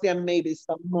cost them maybe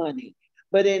some money,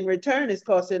 but in return, it's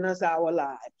costing us our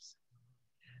lives.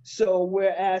 So we're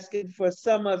asking for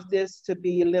some of this to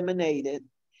be eliminated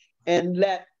and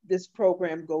let this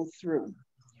program go through.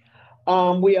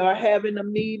 We are having a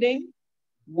meeting.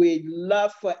 We'd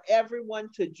love for everyone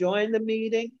to join the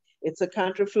meeting. It's a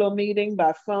contraflow meeting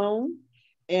by phone,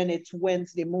 and it's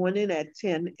Wednesday morning at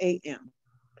 10 a.m.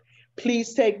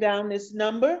 Please take down this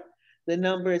number. The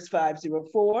number is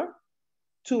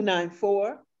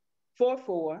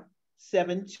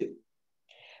 504-294-4472.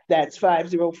 That's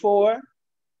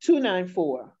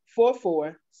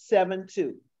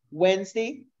 504-294-4472.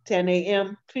 Wednesday, 10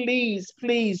 a.m. Please,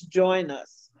 please join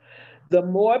us. The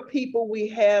more people we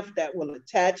have that will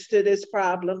attach to this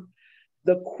problem,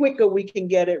 the quicker we can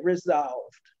get it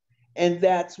resolved. And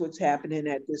that's what's happening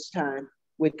at this time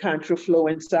with contraflow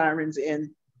and sirens and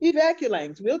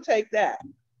evacuations. We'll take that.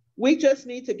 We just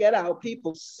need to get our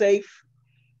people safe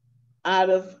out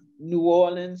of New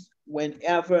Orleans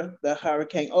whenever the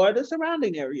hurricane, or the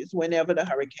surrounding areas, whenever the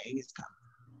hurricane is coming.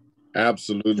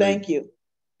 Absolutely. Thank you.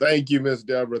 Thank you, Ms.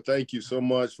 Debra. Thank you so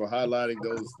much for highlighting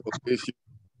those issues.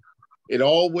 It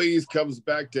always comes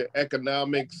back to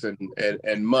economics and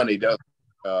money.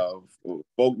 Folk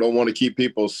don't want to keep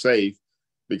people safe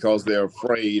because they're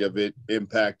afraid of it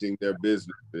impacting their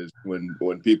businesses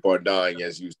when people are dying,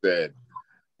 as you said.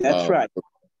 That's right.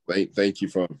 Thank you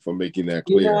for making that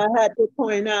clear. You know, I had to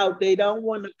point out, they don't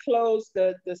want to close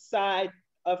the side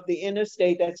of the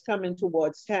interstate that's coming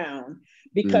towards town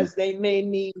because they may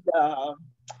need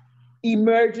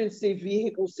emergency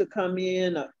vehicles to come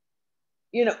in.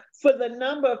 You know, for the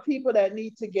number of people that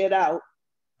need to get out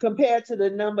compared to the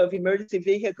number of emergency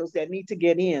vehicles that need to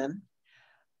get in,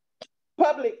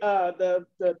 the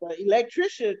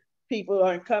electrician people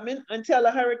aren't coming until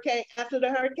after the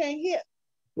hurricane hit.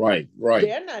 Right.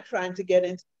 They're not trying to get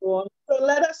into New Orleans, so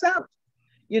let us out.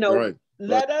 You know,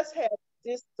 let us have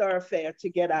this thoroughfare to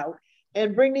get out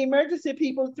and bring the emergency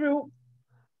people through.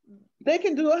 They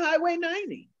can do a Highway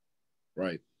 90.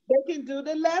 Right. They can do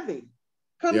the levee.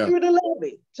 Come through the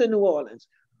levee to New Orleans,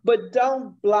 but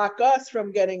don't block us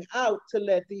from getting out to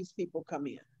let these people come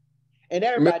in. And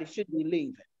everybody should be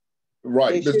leaving.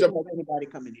 Right. They shouldn't have anybody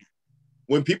coming in.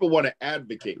 When people want to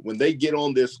advocate, when they get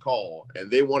on this call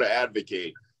and they want to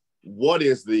advocate, what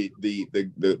is the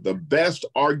best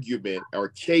argument or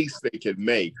case they can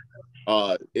make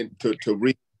to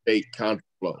reinstate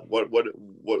contraflow? What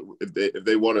if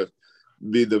they want to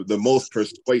be the most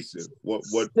persuasive?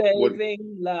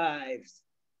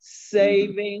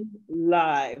 Saving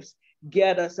lives.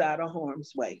 Get us out of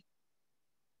harm's way.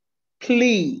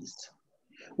 Please.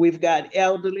 We've got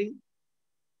elderly.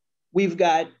 We've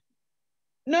got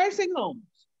nursing homes.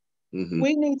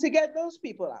 We need to get those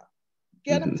people out.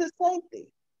 Get them to safety.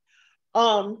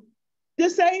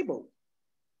 Disabled.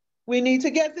 We need to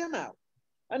get them out.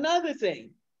 Another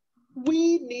thing,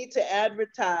 we need to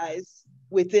advertise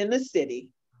within the city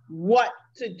what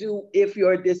to do if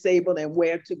you're disabled and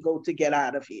where to go to get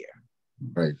out of here.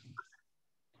 Right.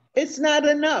 It's not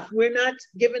enough. We're not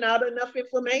giving out enough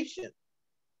information,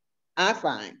 I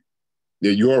find.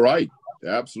 Yeah, you're right.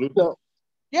 Absolutely. So,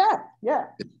 yeah.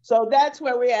 So that's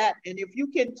where we're at. And if you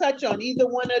can touch on either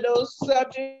one of those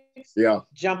subjects,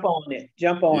 jump on it.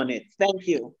 Thank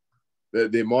you. The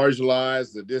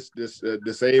marginalized, the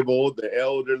disabled, the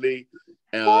elderly,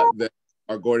 that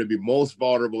are going to be most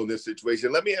vulnerable in this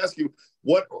situation. Let me ask you,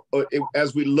 what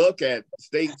as we look at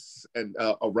states and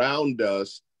around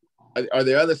us, are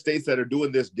there other states that are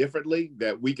doing this differently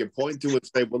that we can point to and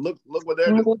say, well, look what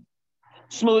they're doing?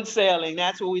 Smooth sailing.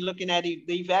 That's what we're looking at. The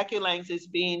evacuations is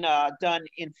being done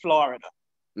in Florida.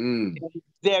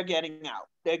 They're getting out.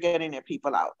 They're getting their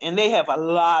people out. And they have a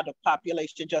lot of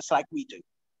population just like we do.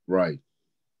 Right.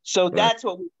 So that's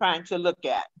what we're trying to look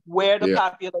at, where the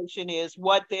population is,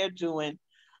 what they're doing,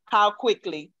 how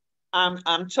quickly.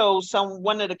 I'm told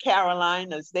one of the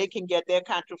Carolinas, they can get their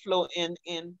contraflow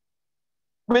in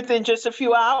within just a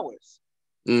few hours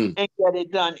and get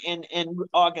it done and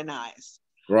organized.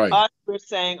 Right. Us, we're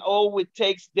saying, it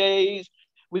takes days.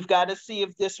 We've got to see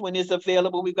if this one is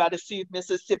available. We've got to see if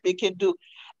Mississippi can do.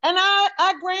 And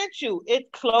I grant you,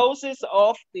 it closes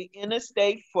off the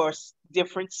interstate for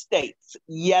different states.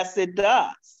 Yes, it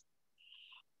does.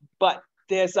 But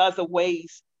there's other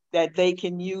ways that they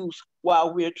can use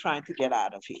while we're trying to get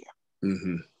out of here.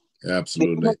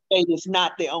 Absolutely. The interstate is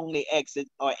not the only exit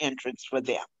or entrance for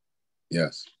them.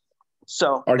 Yes.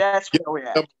 So that's where we're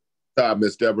at.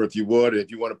 Ms. Debra, if you would, if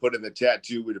you want to put in the chat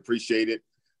too, we'd appreciate it.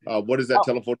 What is that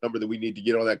telephone number that we need to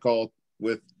get on that call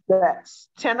with? That's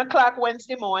 10 o'clock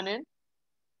Wednesday morning,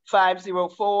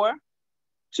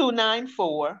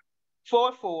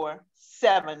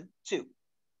 504-294-4472.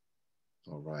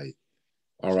 All right.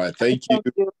 Thank you.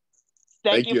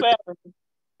 Thank you for everything.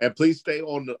 And please stay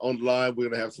on the line. We're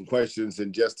going to have some questions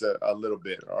in just a little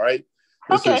bit. All right.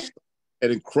 This is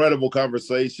an incredible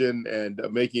conversation and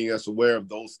making us aware of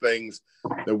those things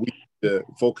that we need to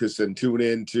focus and tune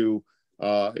into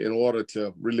in order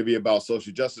to really be about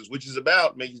social justice, which is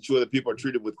about making sure that people are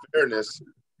treated with fairness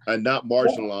and not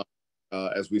marginalized,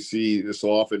 as we see this so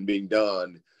often being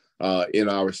done in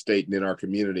our state and in our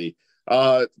community.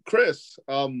 Chris,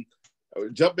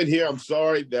 jump in here. I'm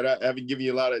sorry that I haven't given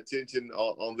you a lot of attention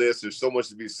on this. There's so much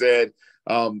to be said.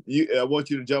 I want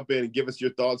you to jump in and give us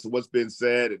your thoughts on what's been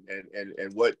said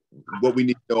and what we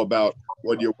need to know about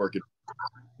what you're working on.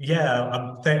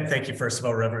 Yeah, thank you, first of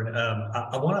all, Reverend.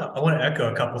 I want to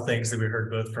echo a couple of things that we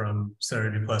heard both from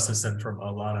Senator Duplessis and from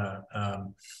Alanah.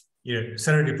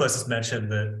 Senator Duplessis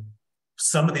mentioned that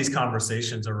some of these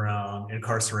conversations around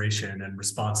incarceration and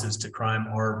responses to crime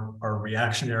are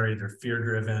reactionary, they're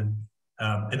fear-driven,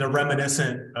 and they're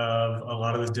reminiscent of a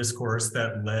lot of the discourse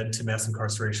that led to mass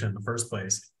incarceration in the first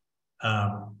place.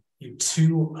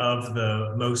 Two of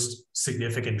the most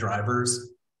significant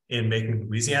drivers in making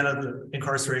Louisiana the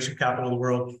incarceration capital of the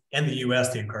world and the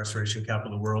US the incarceration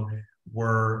capital of the world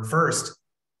were, first,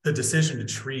 the decision to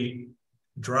treat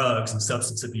drugs and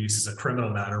substance abuse as a criminal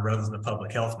matter rather than a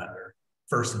public health matter,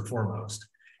 first and foremost.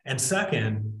 And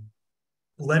second,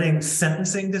 letting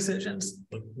sentencing decisions,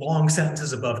 long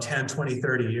sentences above 10, 20,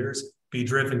 30 years, be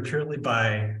driven purely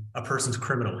by a person's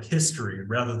criminal history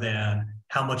rather than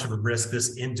how much of a risk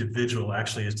this individual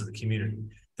actually is to the community.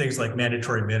 Things like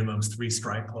mandatory minimums,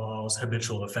 3-strike clause,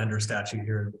 habitual offender statute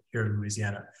here in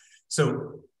Louisiana.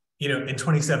 So, in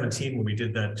 2017, when we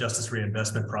did that justice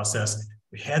reinvestment process,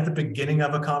 we had the beginning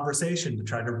of a conversation to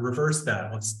try to reverse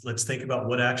that. Let's think about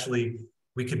what actually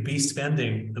we could be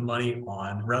spending the money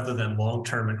on rather than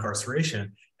long-term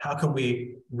incarceration. How can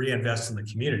we reinvest in the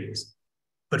communities?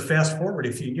 But fast forward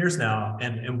a few years now,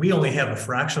 and we only have a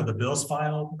fraction of the bills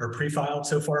filed or pre-filed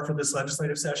so far for this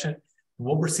legislative session.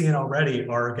 What we're seeing already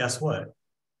are, guess what?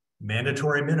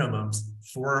 Mandatory minimums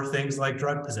for things like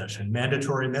drug possession,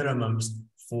 mandatory minimums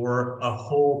for a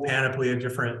whole panoply of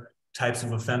different types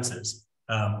of offenses,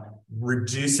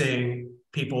 reducing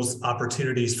people's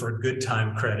opportunities for good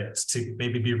time credits to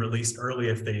maybe be released early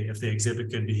if they exhibit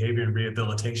good behavior and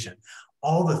rehabilitation.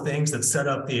 All the things that set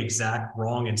up the exact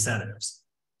wrong incentives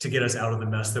to get us out of the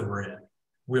mess that we're in.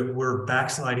 We're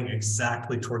backsliding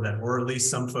exactly toward that, or at least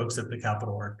some folks at the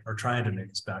Capitol are trying to make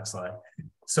us backslide.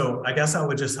 So I guess I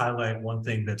would just highlight one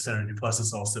thing that Senator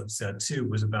Duplessis also said too,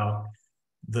 was about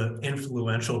the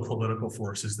influential political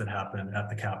forces that happen at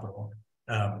the Capitol.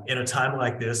 In a time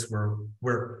like this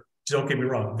where don't get me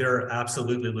wrong, there are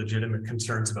absolutely legitimate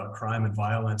concerns about crime and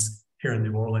violence here in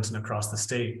New Orleans and across the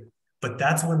state, but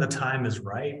that's when the time is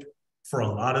right for a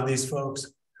lot of these folks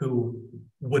who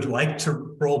would like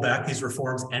to roll back these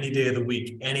reforms any day of the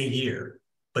week, any year.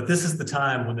 But this is the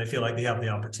time when they feel like they have the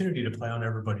opportunity to play on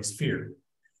everybody's fear.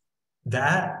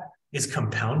 That is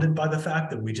compounded by the fact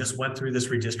that we just went through this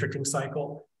redistricting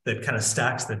cycle that kind of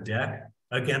stacks the deck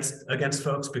against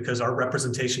folks because our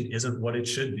representation isn't what it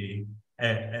should be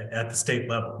at the state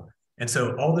level. And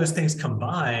so all those things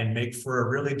combined make for a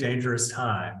really dangerous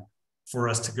time for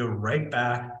us to go right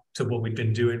back to what we've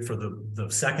been doing for the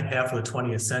second half of the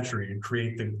 20th century and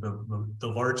create the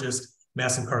largest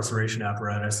mass incarceration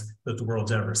apparatus that the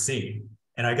world's ever seen.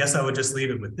 And I guess I would just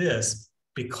leave it with this: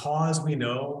 because we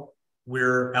know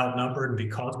we're outnumbered and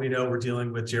because we know we're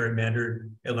dealing with gerrymandered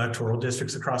electoral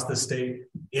districts across the state,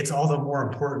 it's all the more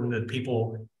important that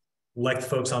people like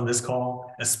folks on this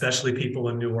call, especially people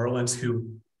in New Orleans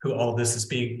who all this is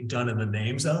being done in the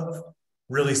names of,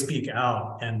 really speak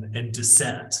out and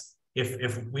dissent.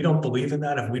 If we don't believe in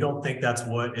that, if we don't think that's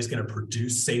what is going to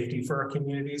produce safety for our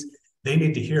communities, they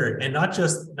need to hear it. And not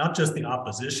just the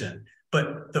opposition,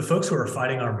 but the folks who are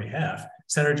fighting on our behalf.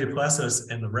 Senator Duplessis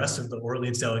and the rest of the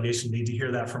Orleans delegation need to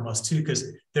hear that from us too, because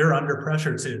they're under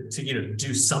pressure to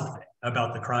do something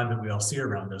about the crime that we all see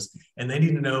around us. And they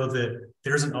need to know that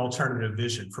there's an alternative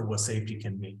vision for what safety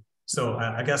can mean. So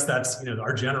I guess that's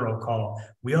our general call.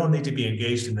 We all need to be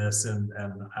engaged in this, and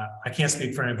I can't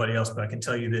speak for anybody else, but I can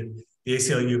tell you that the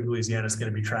ACLU of Louisiana is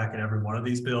going to be tracking every one of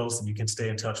these bills, and you can stay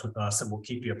in touch with us, and we'll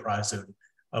keep you apprised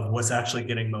of what's actually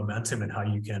getting momentum and how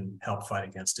you can help fight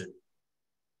against it.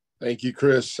 Thank you,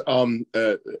 Chris.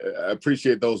 I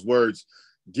appreciate those words.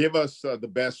 Give us the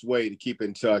best way to keep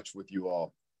in touch with you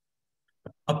all.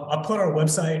 I'll put our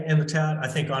website in the chat. I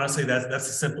think honestly that's the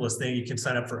simplest thing. You can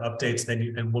sign up for updates.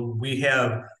 And when we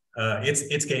have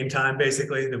it's game time,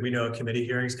 basically, that we know a committee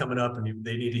hearing's coming up and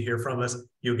they need to hear from us,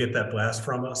 you'll get that blast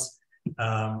from us.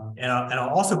 And I'll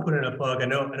also put in a plug. I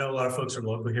know a lot of folks are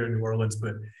local here in New Orleans,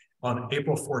 but on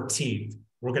April 14th,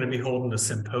 we're going to be holding a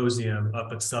symposium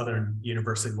up at Southern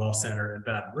University Law Center in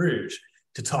Baton Rouge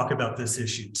to talk about this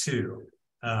issue too.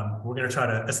 We're going to try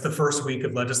to, it's the first week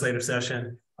of legislative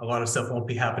session. A lot of stuff won't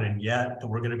be happening yet, but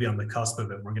we're going to be on the cusp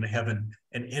of it. We're going to have an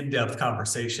in-depth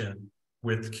conversation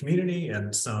with the community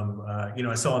and some,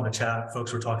 I saw in the chat,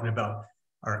 folks were talking about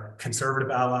our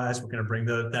conservative allies. We're going to bring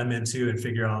them into and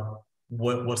figure out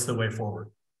what's the way forward.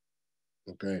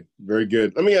 Okay, very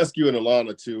good. Let me ask you and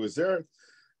Alanah too, is there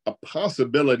a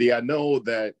possibility, I know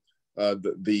that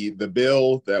the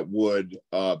bill that would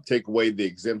take away the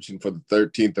exemption for the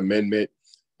 13th Amendment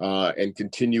and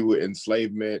continue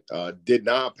enslavement did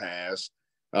not pass.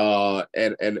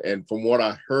 And from what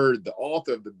I heard, the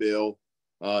author of the bill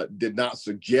did not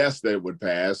suggest that it would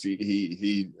pass.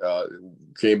 He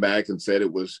came back and said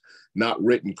it was not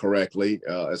written correctly,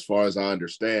 as far as I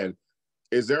understand.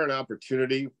 Is there an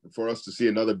opportunity for us to see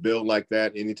another bill like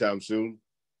that anytime soon?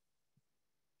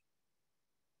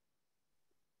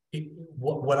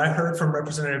 What I heard from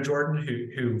Representative Jordan,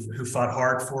 who fought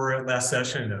hard for it last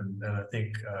session, and I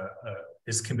think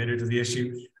is committed to the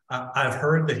issue, I've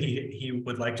heard that he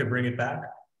would like to bring it back.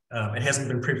 It hasn't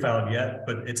been pre-filed yet,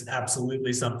 but it's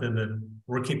absolutely something that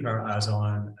we're keeping our eyes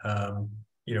on.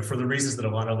 For the reasons that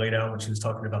Alanah laid out when she was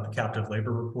talking about the captive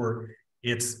labor report,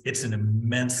 it's an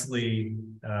immensely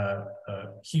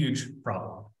huge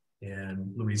problem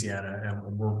in Louisiana,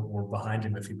 and we're behind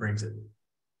him if he brings it.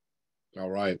 All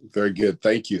right, very good.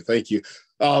 Thank you.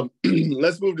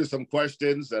 Let's move to some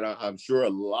questions that I'm sure a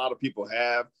lot of people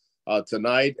have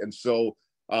tonight. And so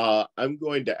I'm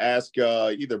going to ask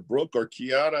either Brooke or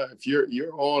Kiana, if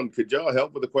you're on, could y'all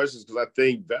help with the questions? Because I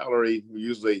think Valerie, who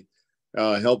usually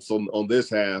helps on this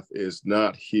half, is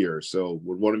not here. So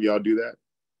would one of y'all do that?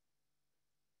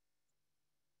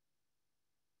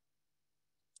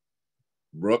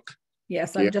 Brooke?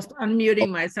 Yes, I'm just unmuting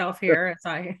myself here as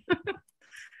I...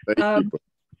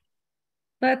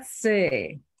 let's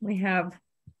see. We have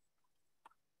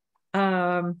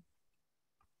let's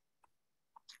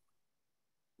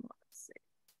see.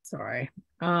 Sorry.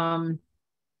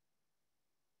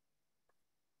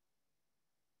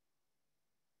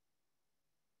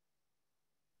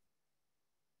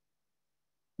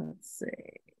 Let's see.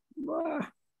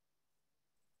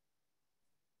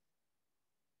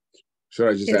 Should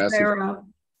I just ask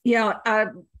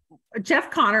you?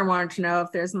 Jeff Connor wanted to know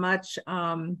if there's much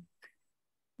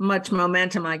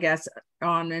momentum, I guess,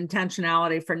 on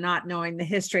intentionality for not knowing the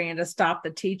history and to stop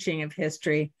the teaching of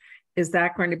history. Is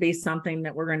that going to be something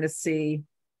that we're going to see?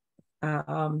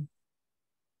 And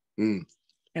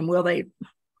will they,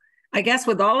 I guess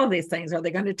with all of these things, are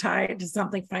they going to tie it to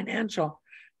something financial?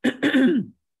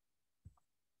 Good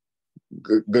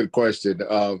question.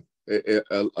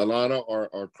 Alanah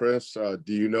or Chris,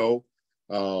 do you know?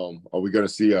 Are we going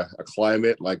to see a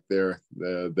climate like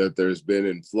that there's been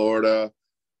in Florida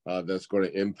that's going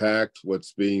to impact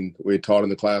what's being taught in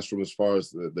the classroom as far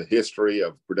as the history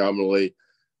of predominantly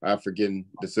African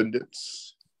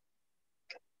descendants?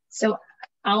 So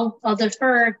I'll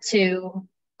defer to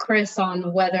Chris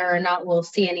on whether or not we'll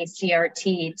see any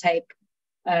CRT type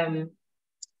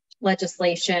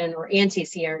legislation or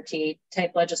anti-CRT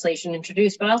type legislation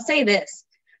introduced. But I'll say this,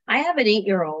 I have an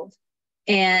 8-year-old.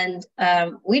 And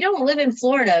we don't live in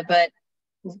Florida, but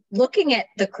looking at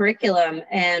the curriculum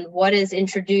and what is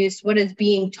introduced, what is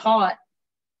being taught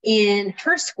in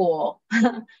her school,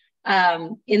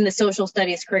 in the social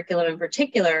studies curriculum in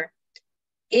particular,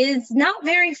 is not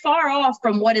very far off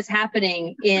from what is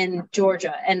happening in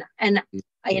Georgia. And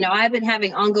I've been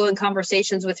having ongoing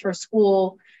conversations with her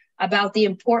school about the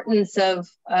importance of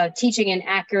teaching an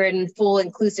accurate and full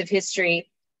inclusive history.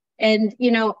 And,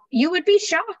 you would be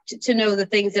shocked to know the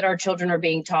things that our children are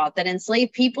being taught, that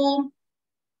enslaved people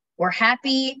were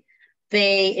happy,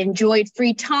 they enjoyed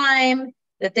free time,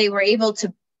 that they were able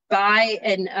to buy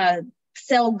and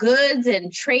sell goods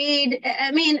and trade. I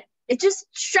mean, it's just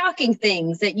shocking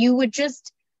things that you would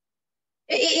just,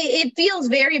 it feels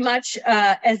very much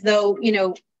as though,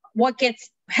 what gets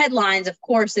headlines, of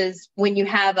course, is when you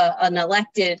have an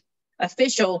elected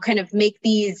official kind of make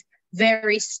these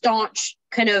very staunch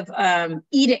kind of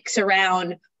edicts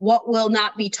around what will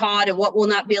not be taught and what will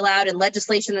not be allowed and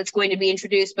legislation that's going to be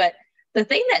introduced. But the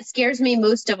thing that scares me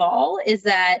most of all is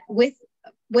that with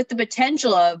the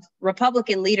potential of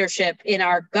Republican leadership in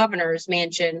our governor's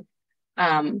mansion,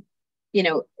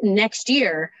 next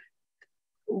year,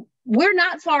 we're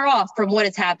not far off from what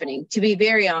is happening, to be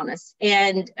very honest.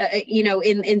 And,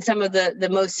 in some of the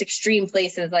most extreme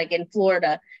places like in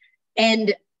Florida.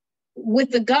 And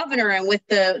with the governor and with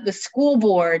the school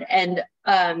board and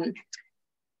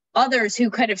others who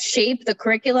kind of shape the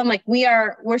curriculum. Like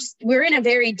we're in a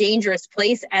very dangerous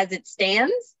place as it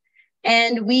stands,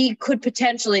 and we could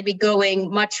potentially be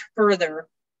going much further,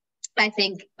 I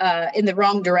think, in the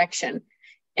wrong direction.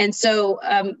 And so,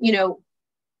 you know,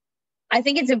 I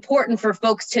think it's important for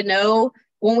folks to know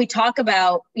when we talk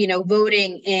about, you know,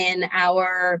 voting in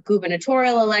our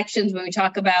gubernatorial elections, when we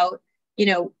talk about, you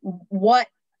know,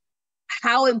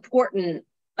 how important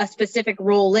a specific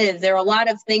role is. There are a lot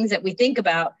of things that we think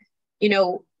about, you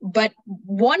know, but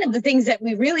one of the things that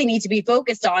we really need to be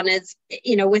focused on is,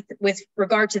 you know, with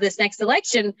regard to this next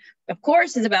election, of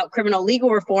course, is about criminal legal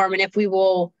reform. And if we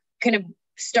will kind of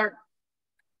start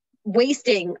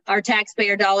wasting our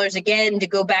taxpayer dollars again to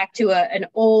go back to an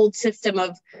old system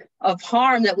of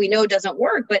harm that we know doesn't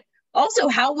work, but also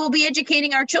how we'll be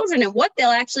educating our children and what they'll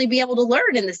actually be able to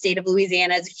learn in the state of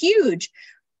Louisiana is huge.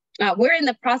 We're in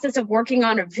the process of working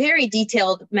on a very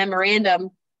detailed memorandum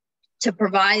to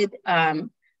provide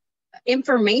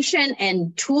information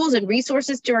and tools and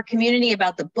resources to our community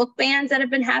about the book bans that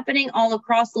have been happening all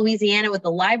across Louisiana with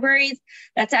the libraries.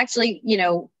 That's actually, you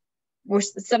know,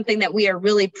 something that we are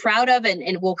really proud of,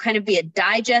 and will kind of be a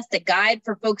digest, a guide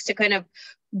for folks to kind of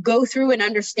go through and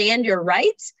understand your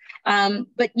rights.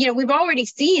 But, you know, we've already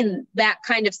seen that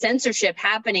kind of censorship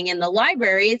happening in the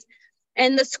libraries,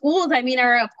 and the schools, I mean,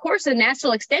 are of course a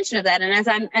natural extension of that. And as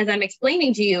I'm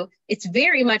explaining to you, it's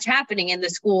very much happening in the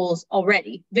schools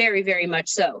already, very, very much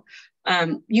so.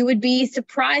 You would be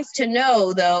surprised to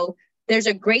know, though, there's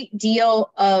a great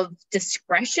deal of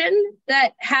discretion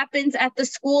that happens at the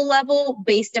school level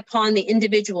based upon the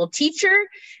individual teacher.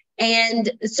 And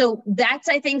so that's,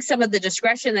 I think, some of the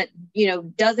discretion that, you know,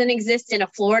 doesn't exist in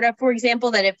Florida, for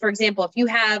example, that if, for example, if you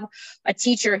have a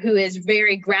teacher who is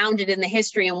very grounded in the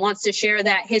history and wants to share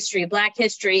that history, Black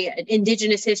history,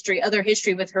 Indigenous history, other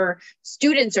history with her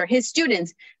students or his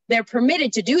students, they're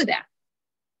permitted to do that.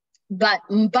 But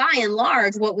by and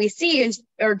large, what we see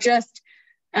are just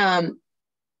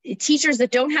teachers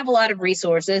that don't have a lot of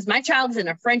resources. My child's in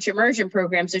a French immersion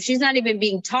program, so she's not even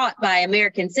being taught by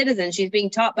American citizens. She's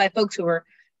being taught by folks who are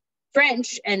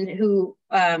French and who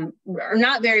are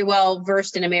not very well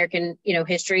versed in American, you know,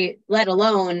 history, let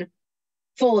alone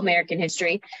full American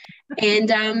history.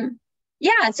 And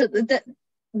yeah, so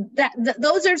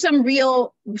those are some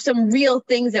real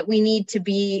things that we need to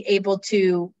be able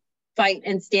to fight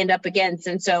and stand up against.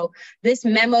 And so this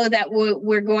memo that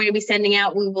we're going to be sending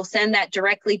out, we will send that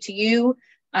directly to you.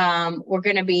 We're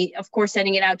going to be, of course,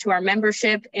 sending it out to our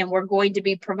membership, and we're going to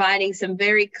be providing some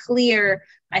very clear,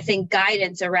 I think,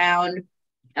 guidance around,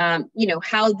 you know,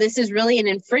 how this is really an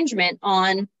infringement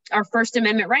on our First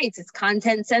Amendment rights. It's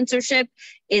content censorship.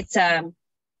 It's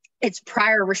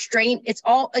prior restraint. It's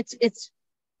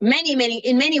in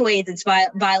many ways, it's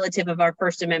violative of our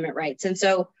First Amendment rights. And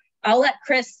so I'll let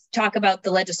Chris talk about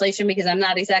the legislation, because I'm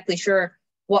not exactly sure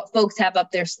what folks have up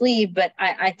their sleeve, but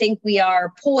I think we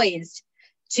are poised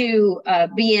to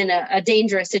be in a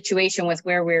dangerous situation with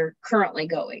where we're currently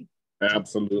going.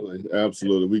 Absolutely.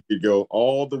 Absolutely. We could go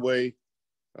all the way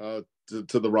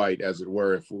to the right, as it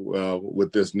were,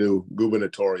 with this new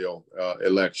gubernatorial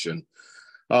election.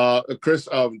 Chris,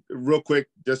 real quick,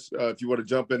 just if you want to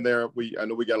jump in there, I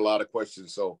know we got a lot of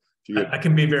questions, so. I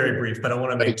can be very brief, but I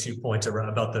want to make 2 points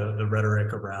about the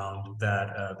rhetoric around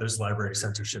that those library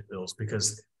censorship bills,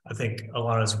 because I think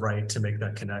Alanah's right to make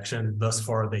that connection. Thus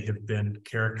far, they have been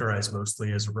characterized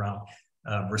mostly as around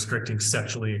restricting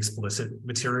sexually explicit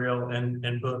material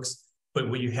and books. But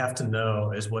what you have to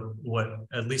know is what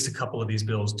at least a couple of these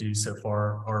bills do so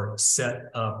far are set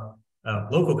up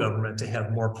local government to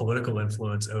have more political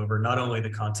influence over not only the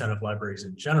content of libraries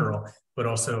in general, but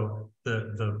also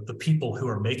the people who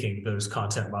are making those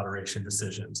content moderation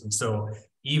decisions. And so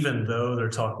even though they're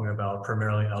talking about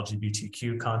primarily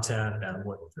LGBTQ content and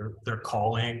what they're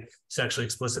calling sexually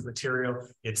explicit material,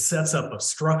 it sets up a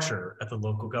structure at the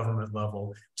local government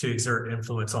level to exert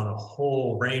influence on a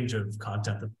whole range of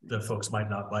content that folks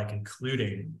might not like,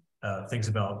 including things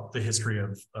about the history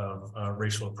of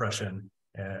racial oppression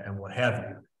and what have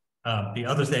you. The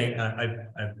other thing, I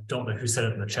don't know who said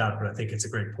it in the chat, but I think it's a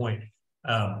great point.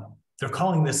 They're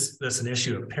calling this an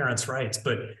issue of parents' rights,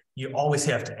 but you always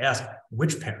have to ask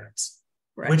which parents.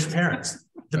 Right. Which parents?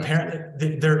 The parent.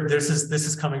 This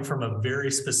is coming from a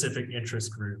very specific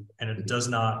interest group, and it does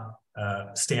not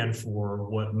stand for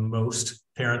what most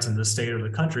parents in the state or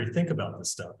the country think about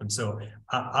this stuff. And so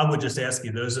I would just ask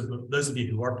you, those of you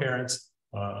who are parents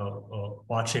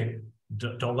watching,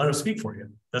 don't let them speak for you.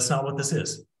 That's not what this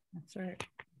is. That's right.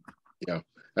 Yeah,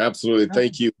 absolutely.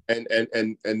 Thank you. And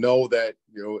know that,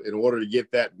 you know, in order to get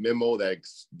that memo, that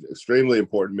extremely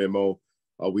important memo,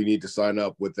 we need to sign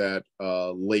up with that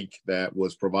link that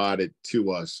was provided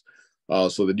to us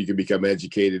so that you can become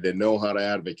educated and know how to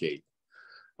advocate.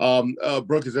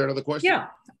 Brooke, is there another question? Yeah,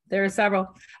 there are several.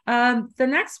 The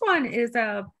next one is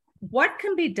what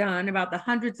can be done about the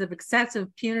hundreds of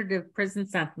excessive punitive prison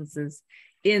sentences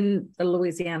in the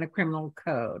Louisiana Criminal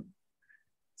Code?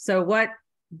 So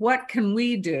what can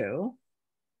we do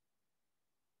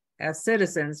as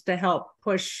citizens to help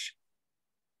push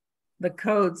the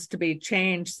codes to be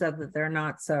changed so that they're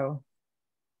not so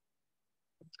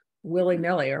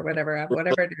willy-nilly or whatever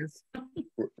it is?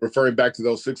 Referring back to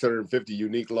those 650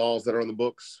 unique laws that are on the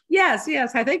books? Yes,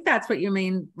 I think that's what you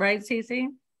mean, right, Cece?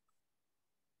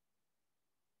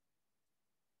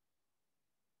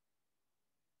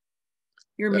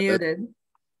 You're muted.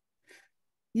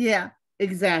 Yeah,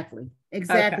 exactly.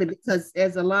 Okay. Because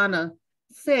as Alanah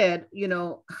said, you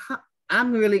know,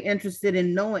 I'm really interested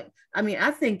in knowing. I mean,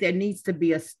 I think there needs to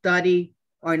be a study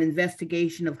or an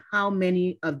investigation of how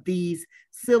many of these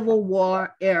Civil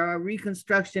War era,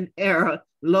 Reconstruction era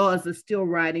laws are still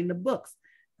writing the books.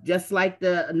 Just like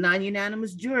the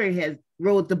non-unanimous jury has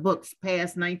wrote the books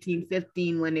past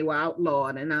 1915 when they were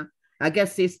outlawed. And I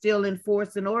guess they're still in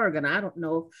force in Oregon. I don't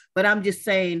know, but I'm just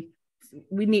saying,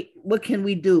 what can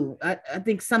we do? I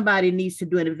think somebody needs to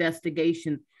do an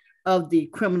investigation of the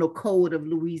criminal code of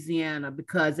Louisiana,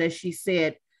 because as she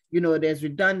said, you know, there's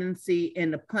redundancy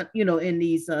in in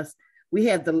these, we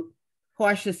have the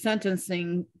harshest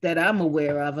sentencing that I'm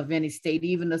aware of any state,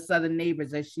 even the southern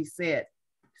neighbors, as she said.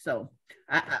 So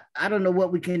I don't know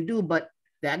what we can do, but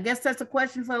I guess that's a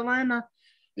question for Alanah.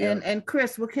 Yeah. And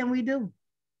Chris, what can we do?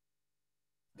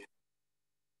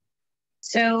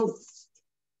 So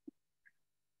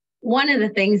one of the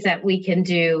things that we can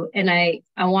do, and I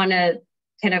want to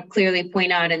kind of clearly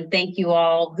point out and thank you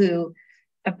all who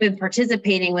have been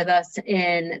participating with us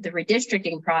in the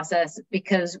redistricting process,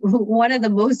 because one of the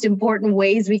most important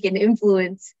ways we can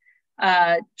influence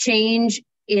change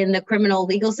in the criminal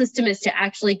legal system is to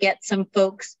actually get some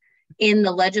folks in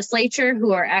the legislature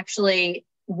who are actually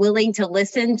willing to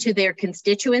listen to their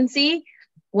constituency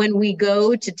when we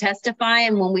go to testify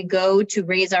and when we go to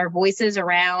raise our voices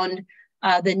around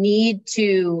the need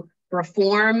to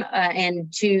reform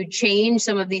and to change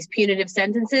some of these punitive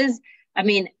sentences. I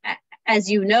mean, as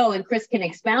you know, and Chris can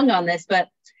expound on this, but,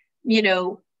 you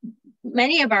know,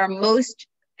 many of our most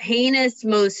heinous,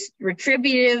 most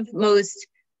retributive, most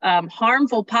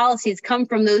harmful policies come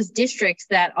from those districts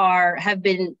that have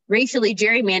been racially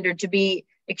gerrymandered to be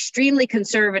extremely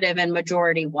conservative and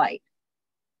majority white.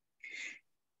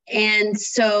 And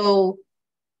so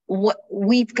what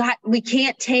we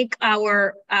can't take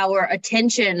our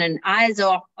attention and eyes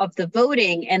off of the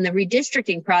voting and the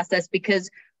redistricting process, because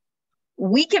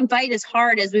we can fight as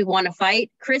hard as we want to fight.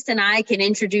 Chris and I can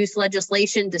introduce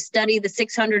legislation to study the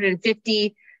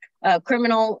 650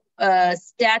 criminal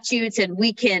statutes, and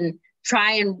we can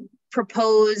try and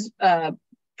propose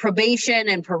probation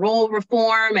and parole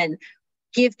reform and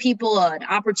give people an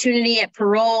opportunity at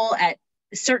parole at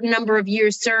a certain number of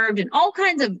years served, and all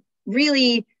kinds of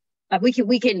really,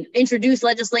 we can introduce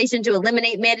legislation to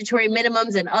eliminate mandatory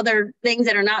minimums and other things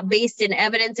that are not based in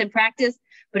evidence and practice.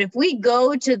 But if we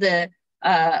go to the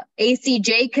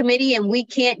ACJ committee and we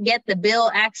can't get the bill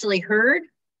actually heard,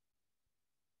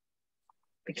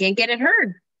 we can't get it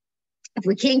heard. If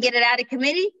we can't get it out of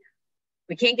committee,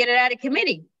 we can't get it out of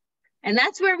committee. And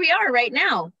that's where we are right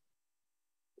now.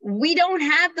 We don't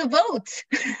have the votes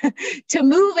to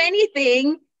move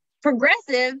anything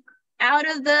progressive out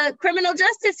of the Criminal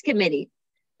Justice Committee.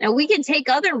 Now, we can take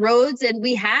other roads, and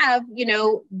we have, you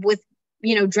know, with,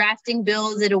 you know, drafting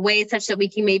bills in a way such that we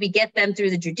can maybe get them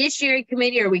through the Judiciary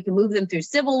Committee, or we can move them through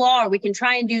civil law, or we can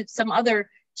try and do some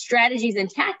other strategies and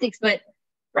tactics. But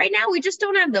right now, we just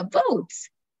don't have the votes.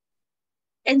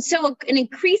 And so an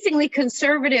increasingly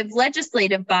conservative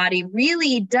legislative body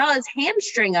really does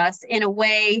hamstring us in a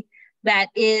way that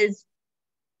is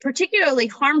particularly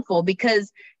harmful,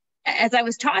 because as I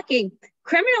was talking,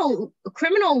 criminal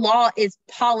law is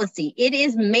policy. It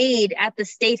is made at the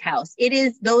State House. It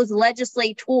is those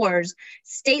legislators,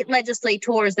 state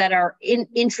legislators, that are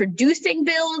introducing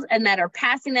bills and that are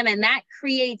passing them, and that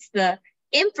creates the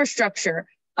infrastructure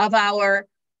of our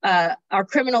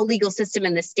criminal legal system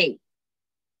in the state.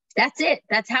 That's it.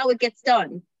 That's how it gets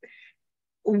done.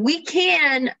 We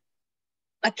can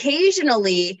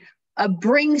occasionally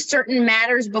bring certain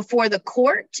matters before the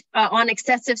court on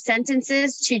excessive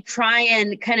sentences to try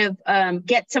and kind of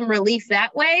get some relief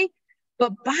that way.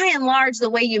 But by and large, the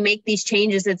way you make these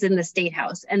changes is in the State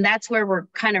House. And that's where we're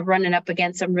kind of running up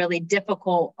against some really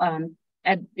difficult,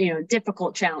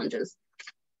 difficult challenges.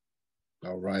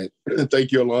 All right.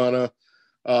 Thank you, Alanah.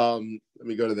 Let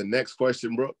me go to the next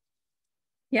question, Brooke.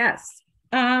 Yes.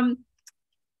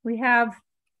 We have,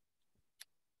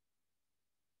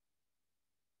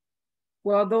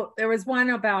 well, there was one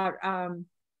about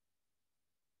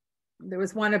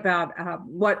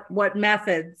what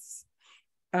methods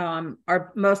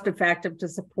are most effective to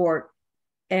support.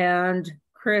 And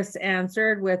Chris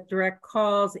answered with direct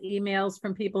calls, emails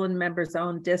from people in members'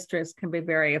 own districts can be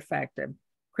very effective.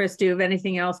 Chris, do you have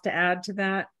anything else to add to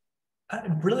that?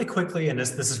 Really quickly, and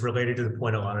this is related to the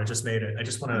point Alanah just made, I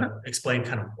just want to explain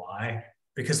kind of why.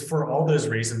 Because for all those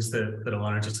reasons that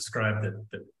Alanah just described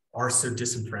that are so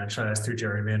disenfranchised through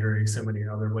gerrymandering, so many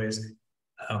other ways,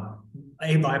 a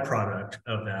byproduct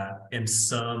of that in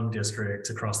some districts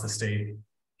across the state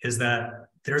is that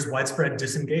there's widespread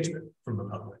disengagement from the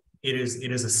public. It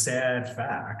is a sad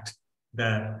fact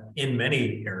that in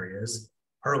many areas,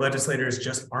 our legislators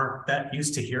just aren't that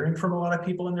used to hearing from a lot of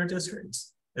people in their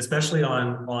districts, especially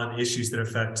on issues that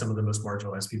affect some of the most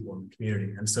marginalized people in the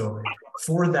community. And so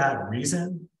for that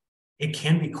reason, it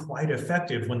can be quite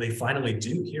effective when they finally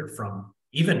do hear from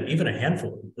even a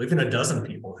handful, even a dozen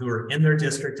people who are in their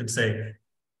district and say,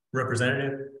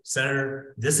 Representative,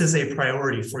 Senator, this is a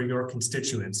priority for your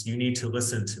constituents. You need to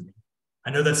listen to me.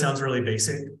 I know that sounds really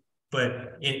basic,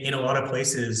 but in a lot of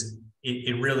places,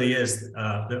 it really is.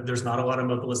 There's not a lot of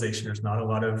mobilization. There's not a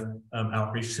lot of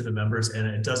outreach to the members, and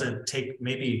it doesn't take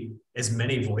maybe as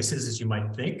many voices as you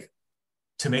might think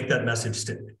to make that message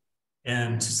stick.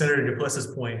 And to Senator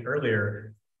Duplessis' point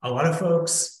earlier, a lot of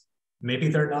folks, maybe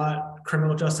they're not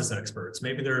criminal justice experts.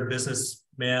 Maybe they're a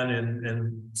businessman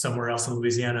in somewhere else in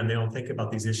Louisiana, and they don't think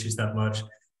about these issues that much.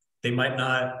 They might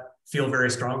not feel very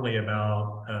strongly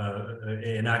about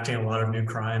enacting a lot of new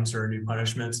crimes or new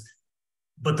punishments,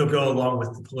 but they'll go along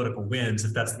with the political wins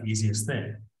if that's the easiest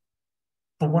thing.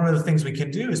 But one of the things we can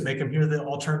do is make them hear the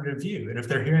alternative view. And if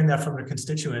they're hearing that from their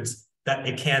constituents, that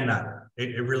it can matter.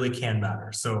 It really can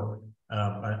matter. So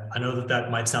I know that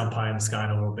might sound pie in the sky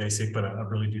and a little basic, but I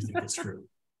really do think it's true.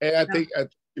 And I thank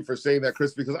you for saying that,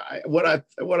 Chris, because what I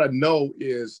know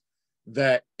is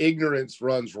that ignorance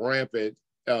runs rampant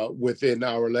within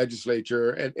our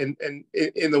legislature, and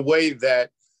in the way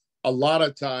that a lot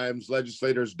of times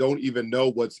legislators don't even know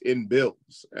what's in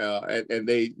bills, and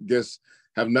they just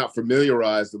have not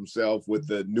familiarized themselves with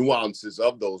the nuances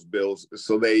of those bills.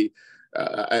 So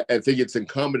I think it's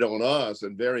incumbent on us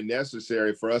and very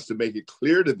necessary for us to make it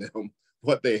clear to them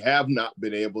what they have not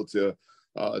been able to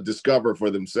discover for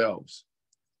themselves.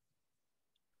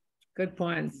 Good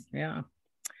points, yeah.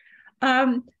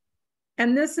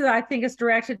 And this is, I think, is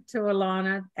directed to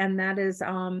Alanah, and that is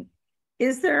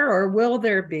there or will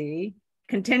there be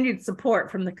continued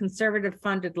support from the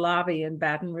conservative-funded lobby in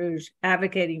Baton Rouge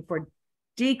advocating for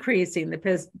decreasing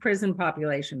the prison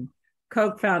population,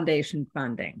 Koch Foundation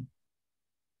funding?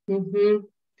 I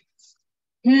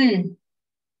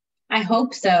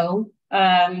hope so.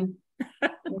 I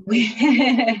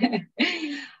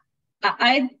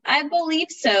believe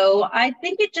so. I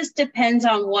think it just depends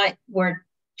on what we're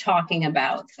talking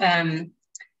about.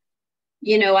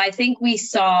 You know, I think we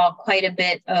saw quite a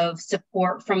bit of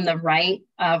support from the right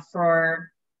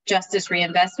for justice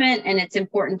reinvestment. And it's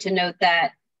important to note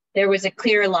that there was a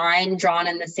clear line drawn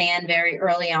in the sand very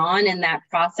early on in that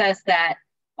process that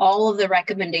all of the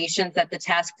recommendations that the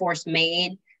task force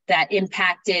made that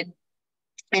impacted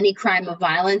any crime of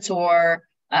violence or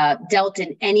dealt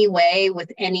in any way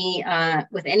with any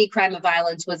crime of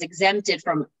violence was exempted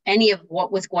from any of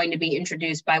what was going to be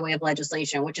introduced by way of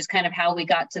legislation, which is kind of how we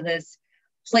got to this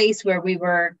place where we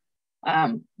were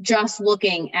just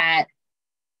looking at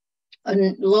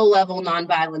low-level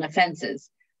nonviolent offenses.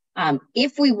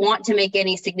 If we want to make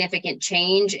any significant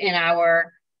change in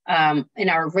our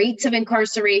rates of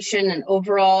incarceration and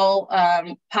overall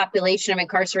population of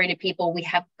incarcerated people, we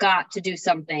have got to do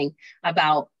something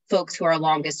about folks who are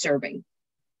longest serving,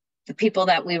 the people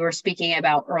that we were speaking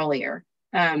about earlier,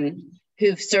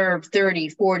 who've served 30,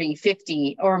 40,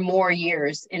 50 or more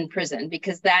years in prison,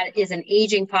 because that is an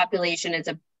aging population, it's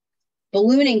a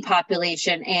ballooning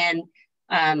population, and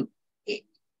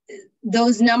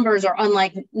those numbers are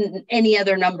unlike any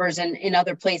other numbers in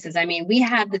other places. I mean, we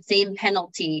have the same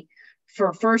penalty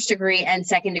for first degree and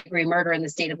second degree murder in the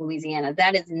state of Louisiana.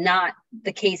 That is not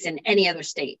the case in any other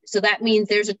state. So that means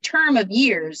there's a term of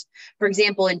years, for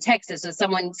example, in Texas, if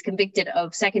someone's convicted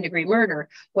of second degree murder,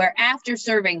 where after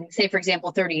serving, say, for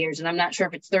example, 30 years, and I'm not sure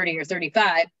if it's 30 or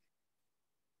 35,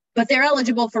 but they're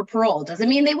eligible for parole. Doesn't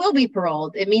mean they will be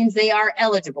paroled. It means they are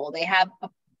eligible. They have an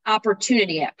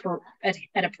opportunity at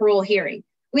a parole hearing.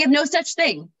 We have no such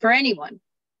thing for anyone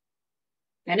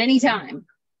at any time.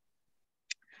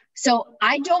 So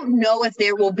I don't know if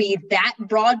there will be that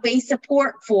broad-based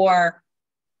support for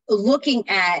looking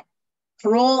at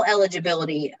parole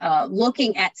eligibility,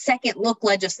 looking at second look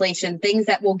legislation, things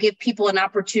that will give people an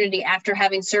opportunity after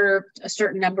having served a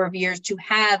certain number of years to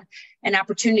have an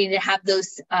opportunity to have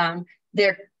those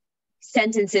their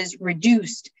sentences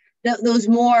reduced, those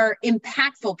more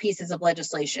impactful pieces of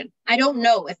legislation. I don't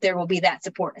know if there will be that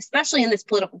support, especially in this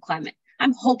political climate.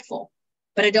 I'm hopeful,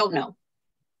 but I don't know.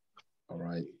 All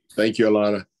right. Thank you,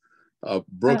 Alanah.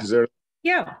 Brooke, is there?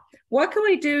 Yeah. What can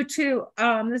we do to,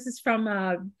 this is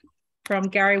from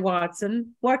Gary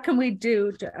Watson. What can we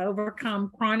do to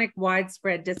overcome chronic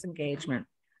widespread disengagement?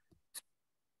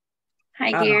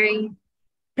 Hi, Gary.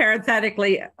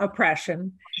 Parenthetically,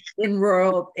 oppression in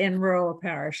rural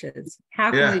parishes.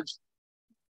 How can we,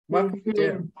 what can we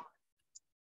do?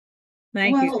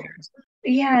 Thank you.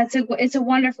 Yeah, it's a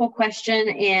wonderful question.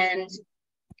 And,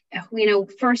 you know,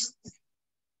 first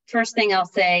thing I'll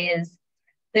say is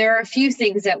there are a few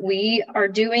things that we are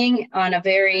doing on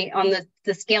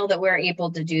the scale that we're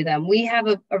able to do them. We have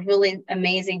a really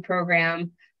amazing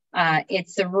program.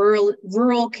 It's the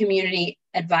rural community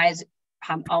advisor.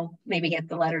 I'll maybe get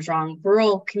the letters wrong.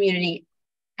 Rural Community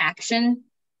Action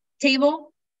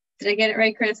Table. Did I get it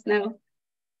right, Chris? No.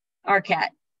 RCAT.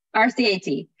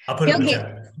 RCAT. I'll put it in the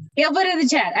chat. He'll put it in the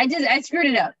chat. I screwed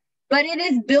it up. But it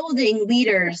is building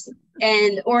leaders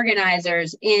and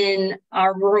organizers in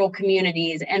our rural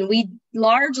communities. And we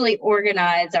largely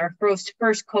organize our first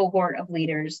cohort of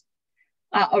leaders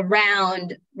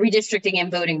around redistricting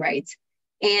and voting rights.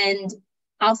 And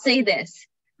I'll say this.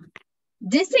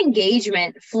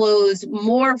 Disengagement flows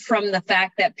more from the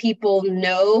fact that people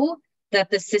know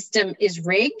that the system is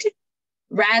rigged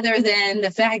rather than the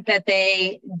fact that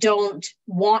they don't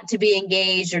want to be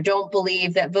engaged or don't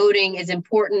believe that voting is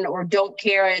important or don't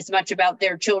care as much about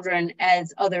their children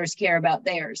as others care about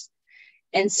theirs.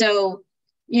 And so,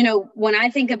 you know, when I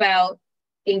think about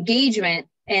engagement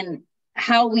and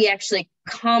how we actually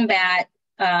combat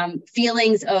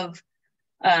feelings of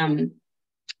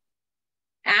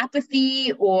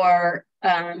apathy or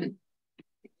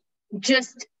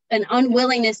just an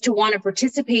unwillingness to want to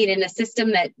participate in a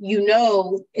system that you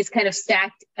know is kind of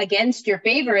stacked against your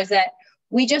favor, is that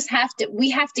we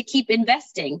have to keep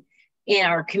investing in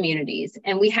our communities.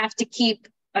 And we have to keep,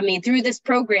 I mean, through this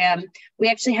program, we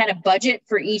actually had a budget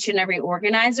for each and every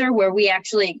organizer where we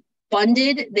actually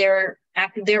funded their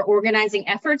organizing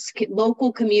efforts,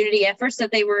 local community efforts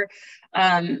that they were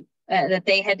that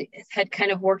they had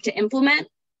kind of worked to implement.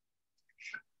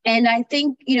 And I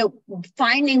think, you know,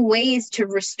 finding ways to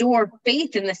restore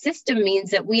faith in the system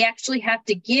means that we actually have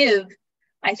to give,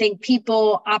 I think,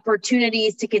 people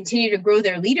opportunities to continue to grow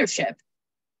their leadership.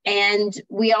 And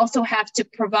we also have to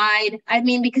provide, I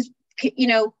mean, because, you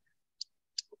know,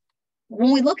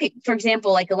 when we look at, for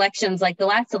example, like elections, like the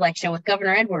last election with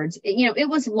Governor Edwards, you know, it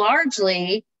was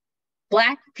largely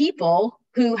Black people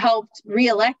who helped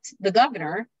reelect the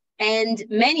governor, and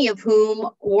many of whom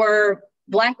were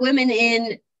Black women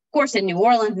in, of course, in New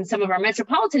Orleans and some of our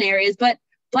metropolitan areas, but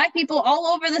Black people all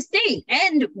over the state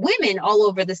and women all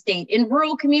over the state in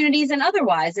rural communities and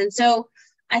otherwise. And so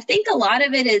I think a lot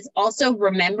of it is also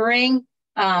remembering,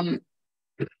 I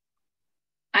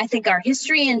think, our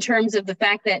history in terms of the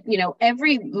fact that, you know,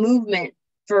 every movement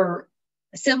for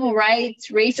civil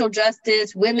rights, racial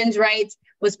justice, women's rights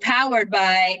was powered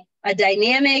by a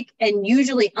dynamic and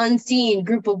usually unseen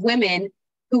group of women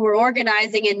who were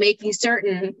organizing and making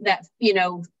certain that, you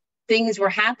know, things were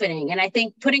happening. And I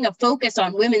think putting a focus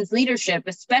on women's leadership,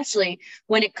 especially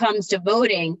when it comes to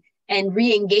voting and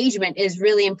re-engagement, is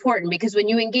really important, because when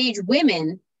you engage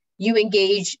women, you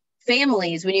engage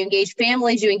families. When you engage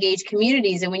families, you engage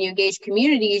communities. And when you engage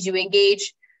communities, you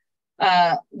engage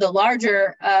the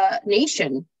larger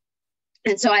nation.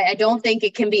 And so I don't think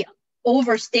it can be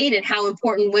overstated how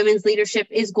important women's leadership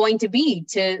is going to be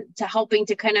to helping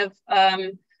to kind of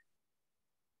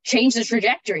change the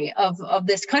trajectory of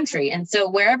this country. And so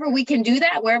wherever we can do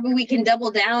that, wherever we can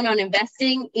double down on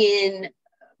investing in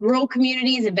rural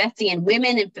communities, investing in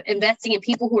women, investing in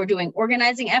people who are doing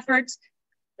organizing efforts,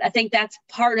 I think that's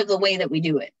part of the way that we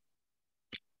do it.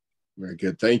 Very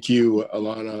good. Thank you,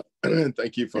 Alanah.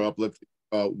 Thank you for uplifting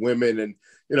women. And,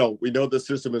 you know, we know the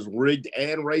system is rigged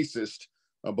and racist,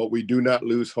 but we do not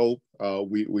lose hope.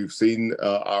 We've seen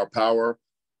our power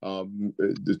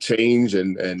to change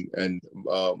and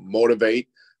motivate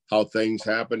how things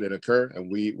happen and occur,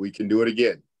 and we can do it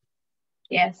again.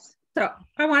 Yes. So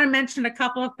I want to mention a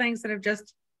couple of things that have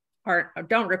just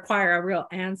don't require a real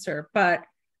answer, but a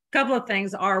couple of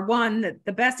things are, one, that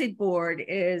the Bessie board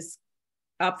is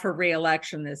up for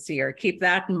re-election this year. Keep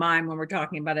that in mind when we're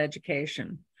talking about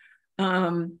education.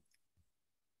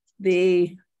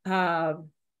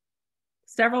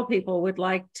 Several people would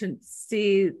like to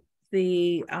see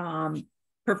the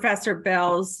Professor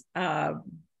Bell's, I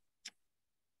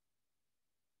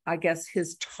guess,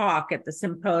 his talk at the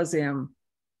symposium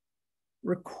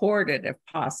recorded if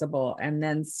possible, and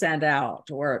then sent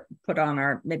out or put on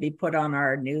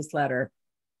our newsletter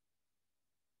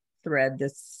thread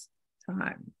this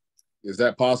time. Is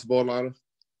that possible, Alanah?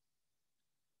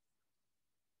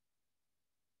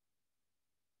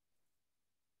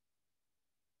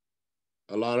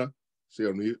 Alanah, she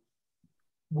on mute.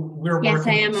 Yes,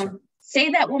 I am. Say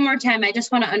that one more time. I just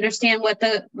want to understand what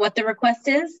the request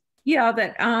is. Yeah,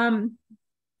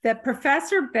 that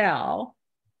Professor Bell,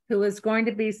 who is going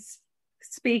to be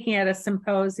speaking at a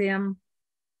symposium,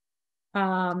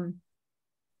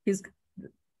 please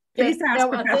ask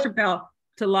Professor Bell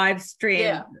to live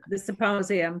stream the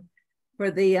symposium for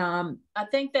the I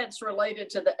think that's related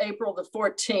to the April the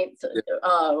 14th,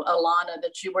 Alanah,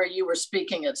 where you were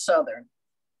speaking at Southern.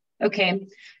 Okay.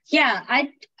 Yeah,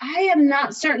 I am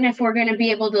not certain if we're going to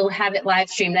be able to have it live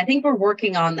streamed. I think we're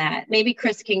working on that. Maybe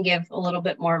Chris can give a little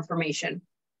bit more information.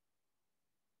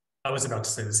 I was about to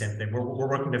say the same thing. We're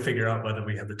working to figure out whether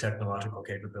we have the technological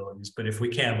capabilities, but if we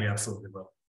can, we absolutely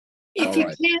will.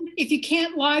 If you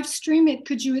can't live stream it,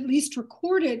 could you at least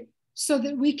record it so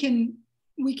that we can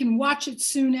watch it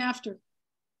soon after?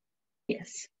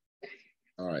 Yes.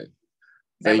 All right.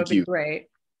 That Thank would you. be great.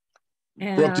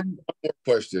 And Brooke, one more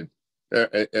question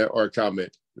or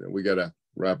comment. We got to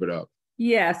wrap it up.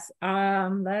 Yes.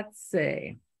 Let's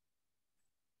see.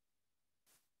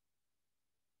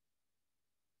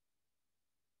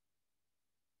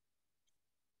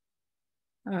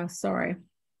 Sorry.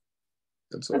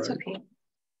 That's all right. Okay.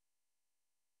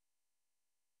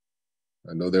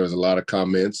 I know there was a lot of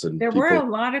comments and there were a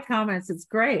lot of comments. It's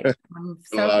great. I'm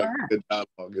so a lot glad. of good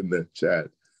dialogue in the chat.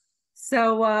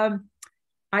 So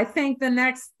I think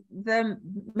the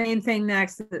main thing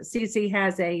next that Cece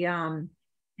has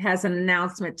an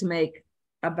announcement to make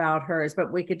about hers,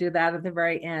 but we could do that at the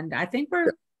very end. I think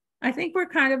we're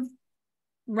kind of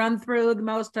run through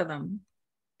most of them.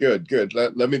 Good.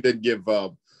 Let me then give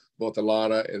both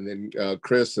Alanah and then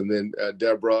Chris and then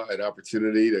Debra an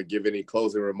opportunity to give any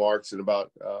closing remarks in about,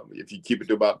 if you keep it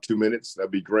to about 2 minutes,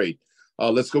 that'd be great.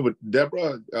 Let's go with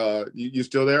Debra. You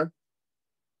still there?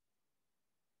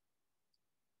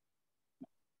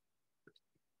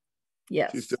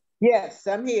 Yes. Yes,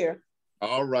 I'm here.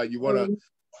 All right. You want to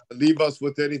leave us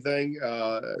with anything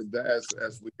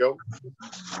as we go?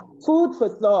 Food for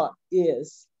thought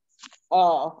is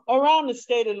around the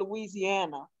state of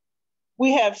Louisiana,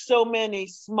 we have so many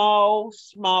small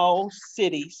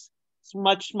cities, it's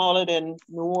much smaller than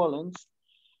New Orleans,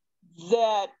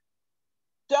 that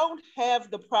don't have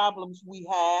the problems we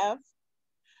have.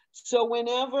 So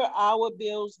whenever our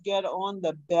bills get on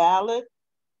the ballot,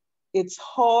 it's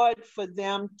hard for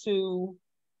them to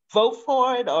vote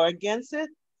for it or against it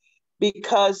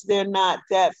because they're not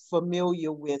that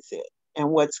familiar with it and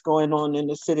what's going on in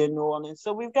the city of New Orleans.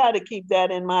 So we've got to keep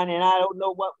that in mind. And I don't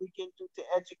know what we can do to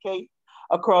educate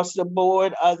across the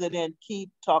board other than keep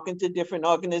talking to different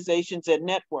organizations and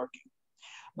networking.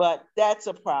 But that's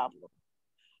a problem.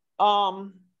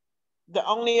 The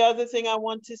only other thing I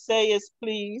want to say is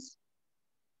please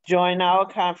join our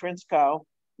conference call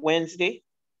Wednesday,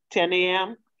 10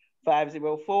 a.m.,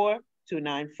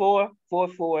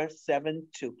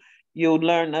 504-294-4472. You'll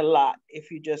learn a lot if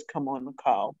you just come on the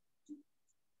call.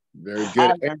 Very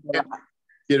good. And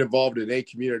get involved in a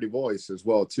community voice as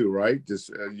well, too, right?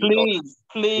 Just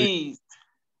please.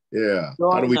 Yeah.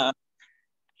 How do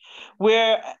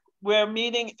we're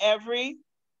meeting every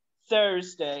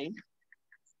Thursday,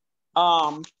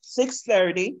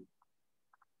 6:30.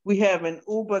 We have an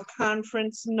Uber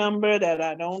conference number that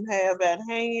I don't have at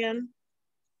hand,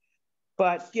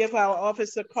 but give our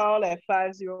office a call at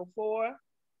 504.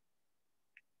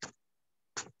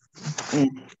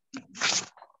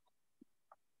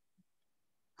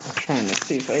 I'm trying to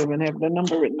see if I even have the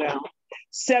number written down.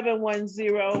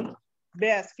 710.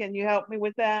 Beth, can you help me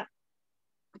with that?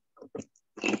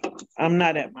 I'm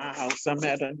not at my house. I'm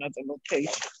at another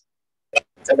location.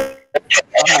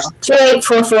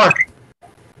 2844.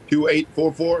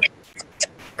 2844?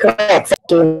 Correct. Thank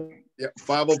you. Yeah,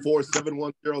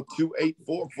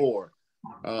 504-710-2844.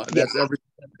 That's every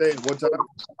day at what time?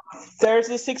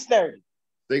 Thursday, 6:30.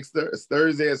 It's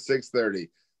Thursday at 6:30.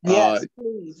 Yes,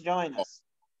 please join us.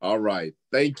 All right.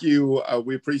 Thank you.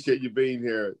 We appreciate you being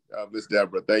here, Ms.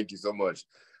 Debra. Thank you so much.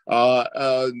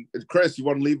 Chris, you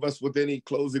want to leave us with any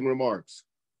closing remarks?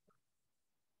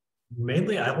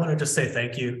 Mainly, I want to just say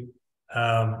thank you.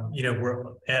 we're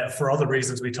for all the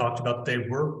reasons we talked about today,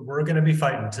 we're going to be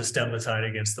fighting to stem the tide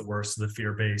against the worst of the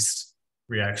fear-based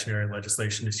reactionary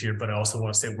legislation this year. But I also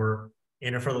want to say we're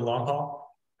in it for the long haul.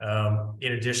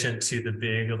 In addition to the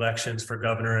big elections for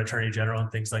governor, attorney general,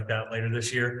 and things like that later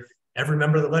this year, every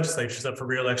member of the legislature is up for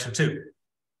re-election too.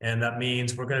 And that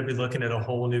means we're going to be looking at a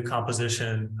whole new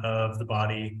composition of the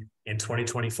body in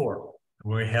 2024.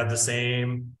 We have the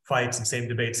same fights and same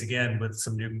debates again with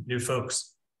some new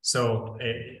folks. So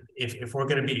if we're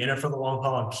going to be in it for the long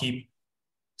haul and keep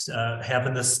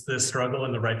having this struggle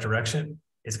in the right direction,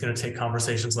 it's going to take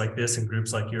conversations like this and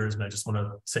groups like yours. And I just want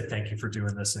to say thank you for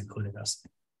doing this and including us.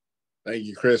 Thank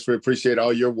you, Chris. We appreciate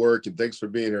all your work, and thanks for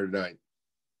being here tonight.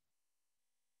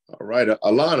 All right,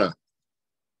 Alanah.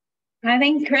 I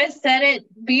think Chris said it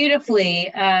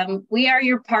beautifully. We are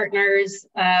your partners.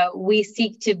 We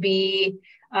seek to be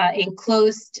in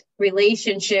close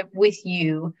relationship with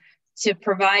you to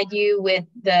provide you with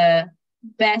the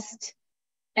best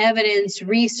evidence,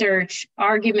 research,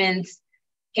 arguments,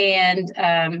 and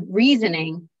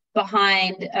reasoning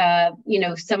behind,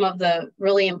 some of the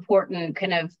really important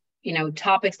kind of,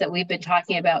 topics that we've been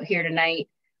talking about here tonight.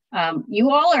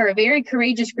 You all are a very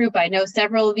courageous group. I know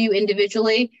several of you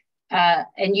individually,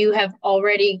 and you have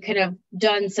already kind of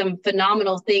done some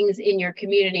phenomenal things in your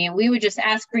community. And we would just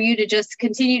ask for you to just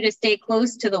continue to stay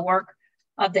close to the work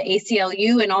of the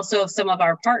ACLU and also of some of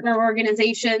our partner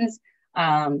organizations,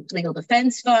 Legal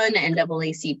Defense Fund,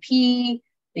 NAACP,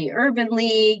 the Urban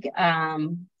League,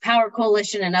 Power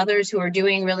Coalition, and others who are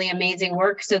doing really amazing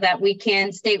work so that we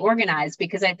can stay organized.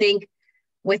 Because I think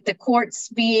with the courts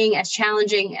being as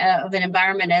challenging of an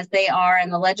environment as they are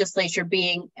and the legislature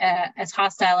being as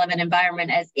hostile of an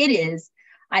environment as it is,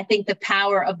 I think the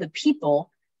power of the people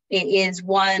is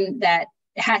one that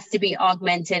has to be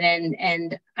augmented.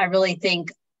 And I really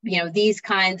think, these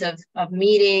kinds of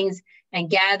meetings and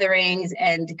gatherings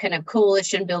and kind of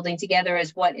coalition building together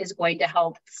is what is going to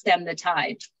help stem the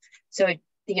tide. So,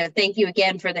 thank you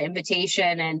again for the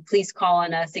invitation, and please call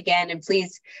on us again, and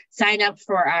please sign up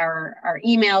for our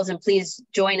emails, and please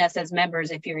join us as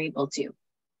members if you're able to.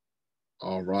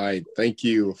 All right. Thank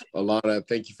you, Alanah.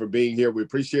 Thank you for being here. We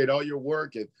appreciate all your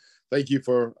work, and thank you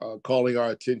for calling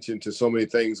our attention to so many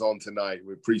things on tonight.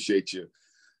 We appreciate you.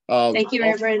 Thank you,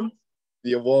 Reverend.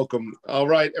 You're welcome. All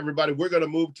right, everybody, we're going to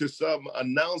move to some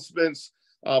announcements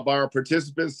by our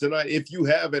participants tonight. If you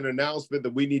have an announcement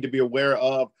that we need to be aware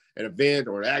of, an event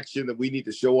or action that we need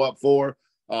to show up for,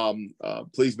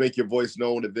 please make your voice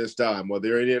known at this time. Are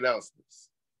there any announcements?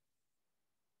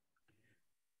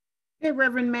 Hey,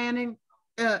 Reverend Manning,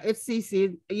 it's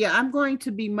Cece. Yeah, I'm going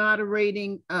to be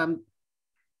moderating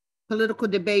political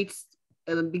debates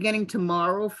beginning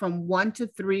tomorrow from 1 to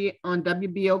 3 on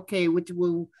WBOK, which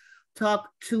will talk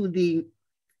to the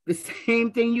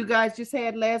same thing you guys just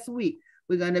had last week.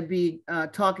 We're going to be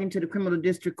talking to the Criminal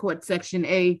District Court Section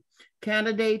A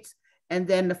candidates. And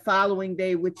then the following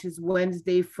day, which is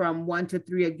Wednesday from 1 to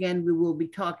 3, again, we will be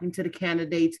talking to the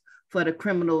candidates for the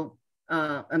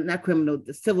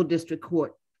the Civil District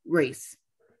Court race.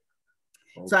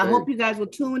 Okay. So I hope you guys will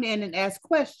tune in and ask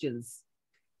questions.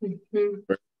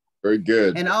 Very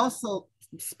good. And also,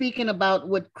 speaking about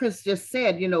what Chris just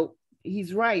said,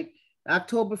 he's right.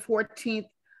 October 14th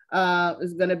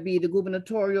is going to be the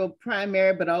gubernatorial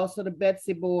primary, but also the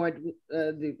Betsy Board,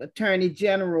 the Attorney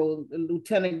General, the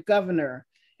Lieutenant Governor,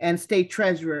 and State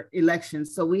Treasurer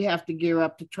elections. So we have to gear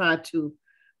up to try to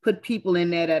put people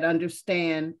in there that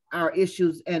understand our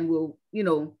issues and will,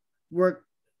 work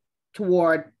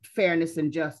toward fairness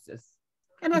and justice.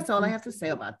 And that's all I have to say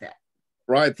about that.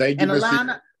 Right. Thank you. And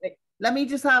Alanah, let me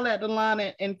just holler at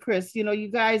Alanah and Chris. You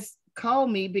guys call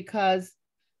me because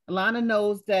Alanah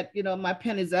knows that, my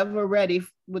pen is ever ready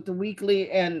with the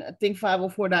weekly and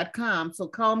think504.com. So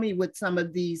call me with some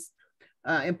of these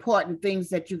important things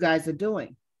that you guys are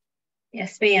doing.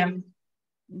 Yes, ma'am.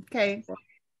 Okay.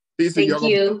 Lisa, thank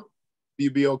you.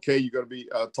 You be okay? You're going to be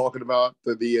talking about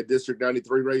the District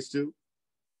 93 race too?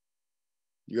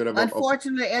 You're gonna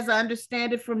Unfortunately, as I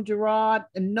understand it from Gerard,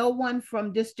 no one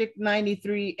from District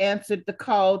 93 answered the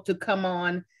call to come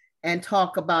on and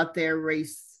talk about their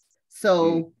race.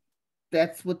 So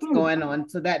that's what's going on.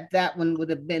 So that one would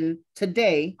have been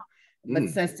today, but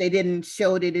since they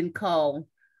didn't call,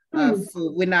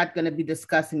 so we're not going to be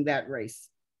discussing that race.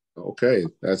 Okay,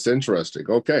 that's interesting.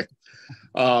 Okay.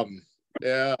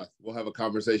 Yeah, we'll have a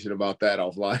conversation about that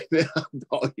offline. I'll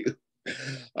call you.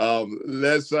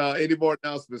 Let's any more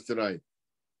announcements tonight?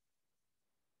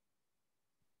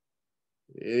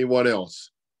 Anyone else?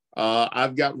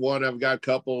 I've got one. I've got a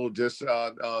couple. Just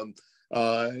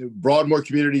Broadmoor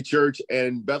Community Church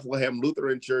and Bethlehem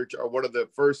Lutheran Church are one of the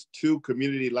first 2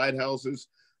 community lighthouses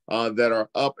that are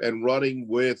up and running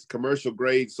with commercial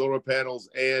grade solar panels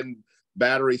and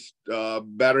battery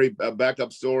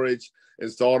backup storage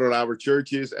installed in our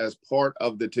churches as part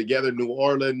of the Together New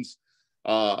Orleans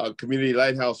Community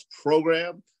Lighthouse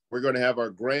program. We're going to have our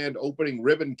grand opening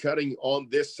ribbon cutting on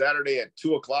this Saturday at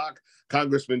 2 o'clock.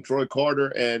 Congressman Troy Carter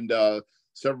and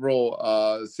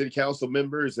several city council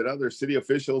members and other city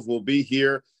officials will be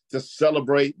here to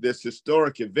celebrate this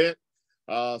historic event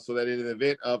so that in the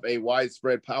event of a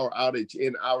widespread power outage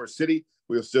in our city,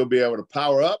 we'll still be able to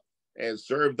power up and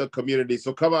serve the community.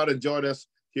 So come out and join us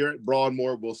here at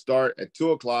Broadmoor. We'll start at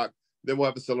 2 o'clock. Then we'll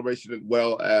have a celebration as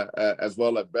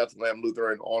well at Bethlehem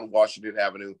Lutheran on Washington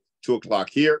Avenue, 2 o'clock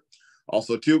here.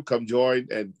 Also, too, come join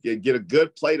and get a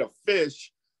good plate of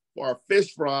fish for our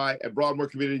fish fry at Broadmoor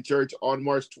Community Church on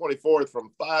March 24th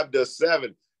from 5 to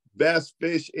 7. Best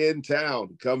fish in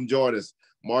town. Come join us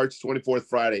March 24th,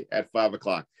 Friday at 5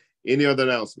 o'clock. Any other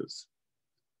announcements?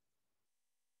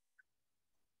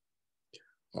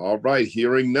 All right,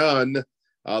 hearing none,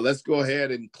 let's go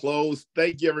ahead and close.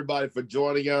 Thank you, everybody, for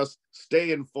joining us.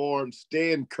 Stay informed,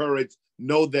 stay encouraged.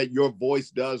 Know that your voice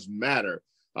does matter.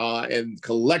 And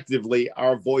collectively,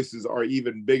 our voices are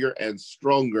even bigger and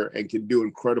stronger and can do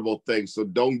incredible things. So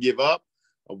don't give up.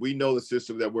 We know the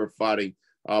system that we're fighting,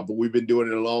 but we've been doing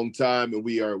it a long time, and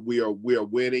we are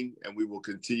winning, and we will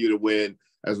continue to win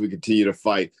as we continue to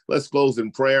fight. Let's close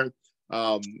in prayer.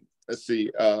 Let's see.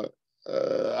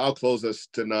 I'll close us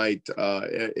tonight.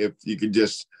 If you can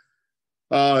just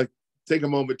take a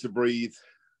moment to breathe,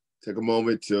 take a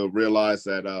moment to realize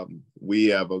that we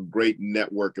have a great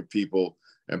network of people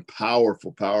and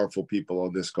powerful people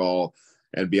on this call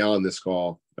and beyond this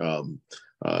call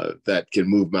that can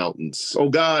move mountains. Oh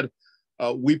God,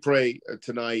 we pray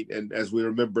tonight, and as we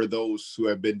remember those who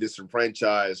have been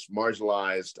disenfranchised,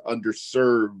 marginalized,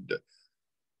 underserved,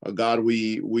 God,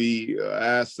 we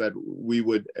ask that we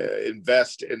would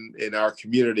invest in our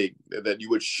community, that you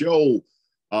would show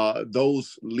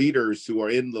those leaders who are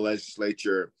in the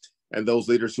legislature and those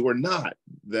leaders who are not,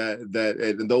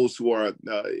 and those who are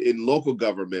in local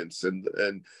governments and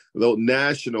the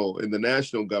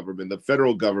national government, the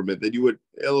federal government, that you would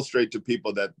illustrate to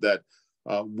people that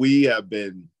we have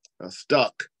been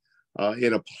stuck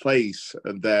in a place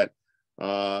that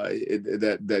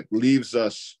leaves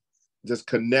us just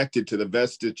connected to the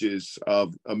vestiges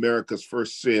of America's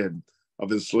first sin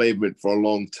of enslavement for a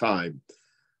long time.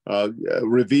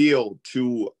 Reveal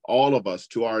to all of us,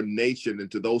 to our nation,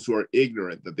 and to those who are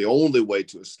ignorant, that the only way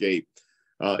to escape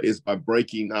is by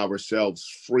breaking ourselves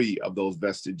free of those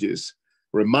vestiges.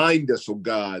 Remind us, oh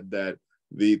God, that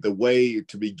the way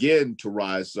to begin to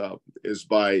rise up is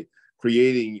by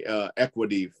creating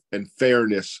equity and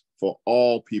fairness for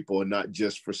all people and not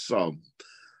just for some.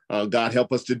 God,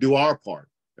 help us to do our part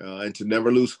and to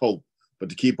never lose hope, but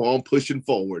to keep on pushing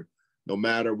forward no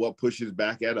matter what pushes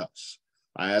back at us.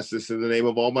 I ask this in the name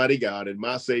of Almighty God and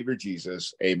my Savior,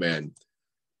 Jesus. Amen.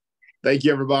 Thank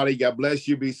you, everybody. God bless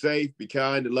you. Be safe, be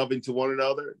kind, and loving to one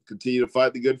another. Continue to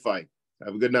fight the good fight.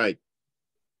 Have a good night.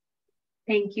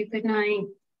 Thank you. Good night.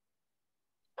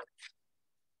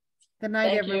 Good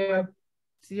night, everyone.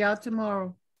 See y'all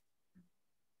tomorrow.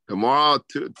 Tomorrow,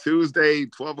 Tuesday,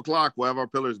 12 o'clock, we'll have our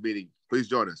pillars meeting. Please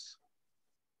join us.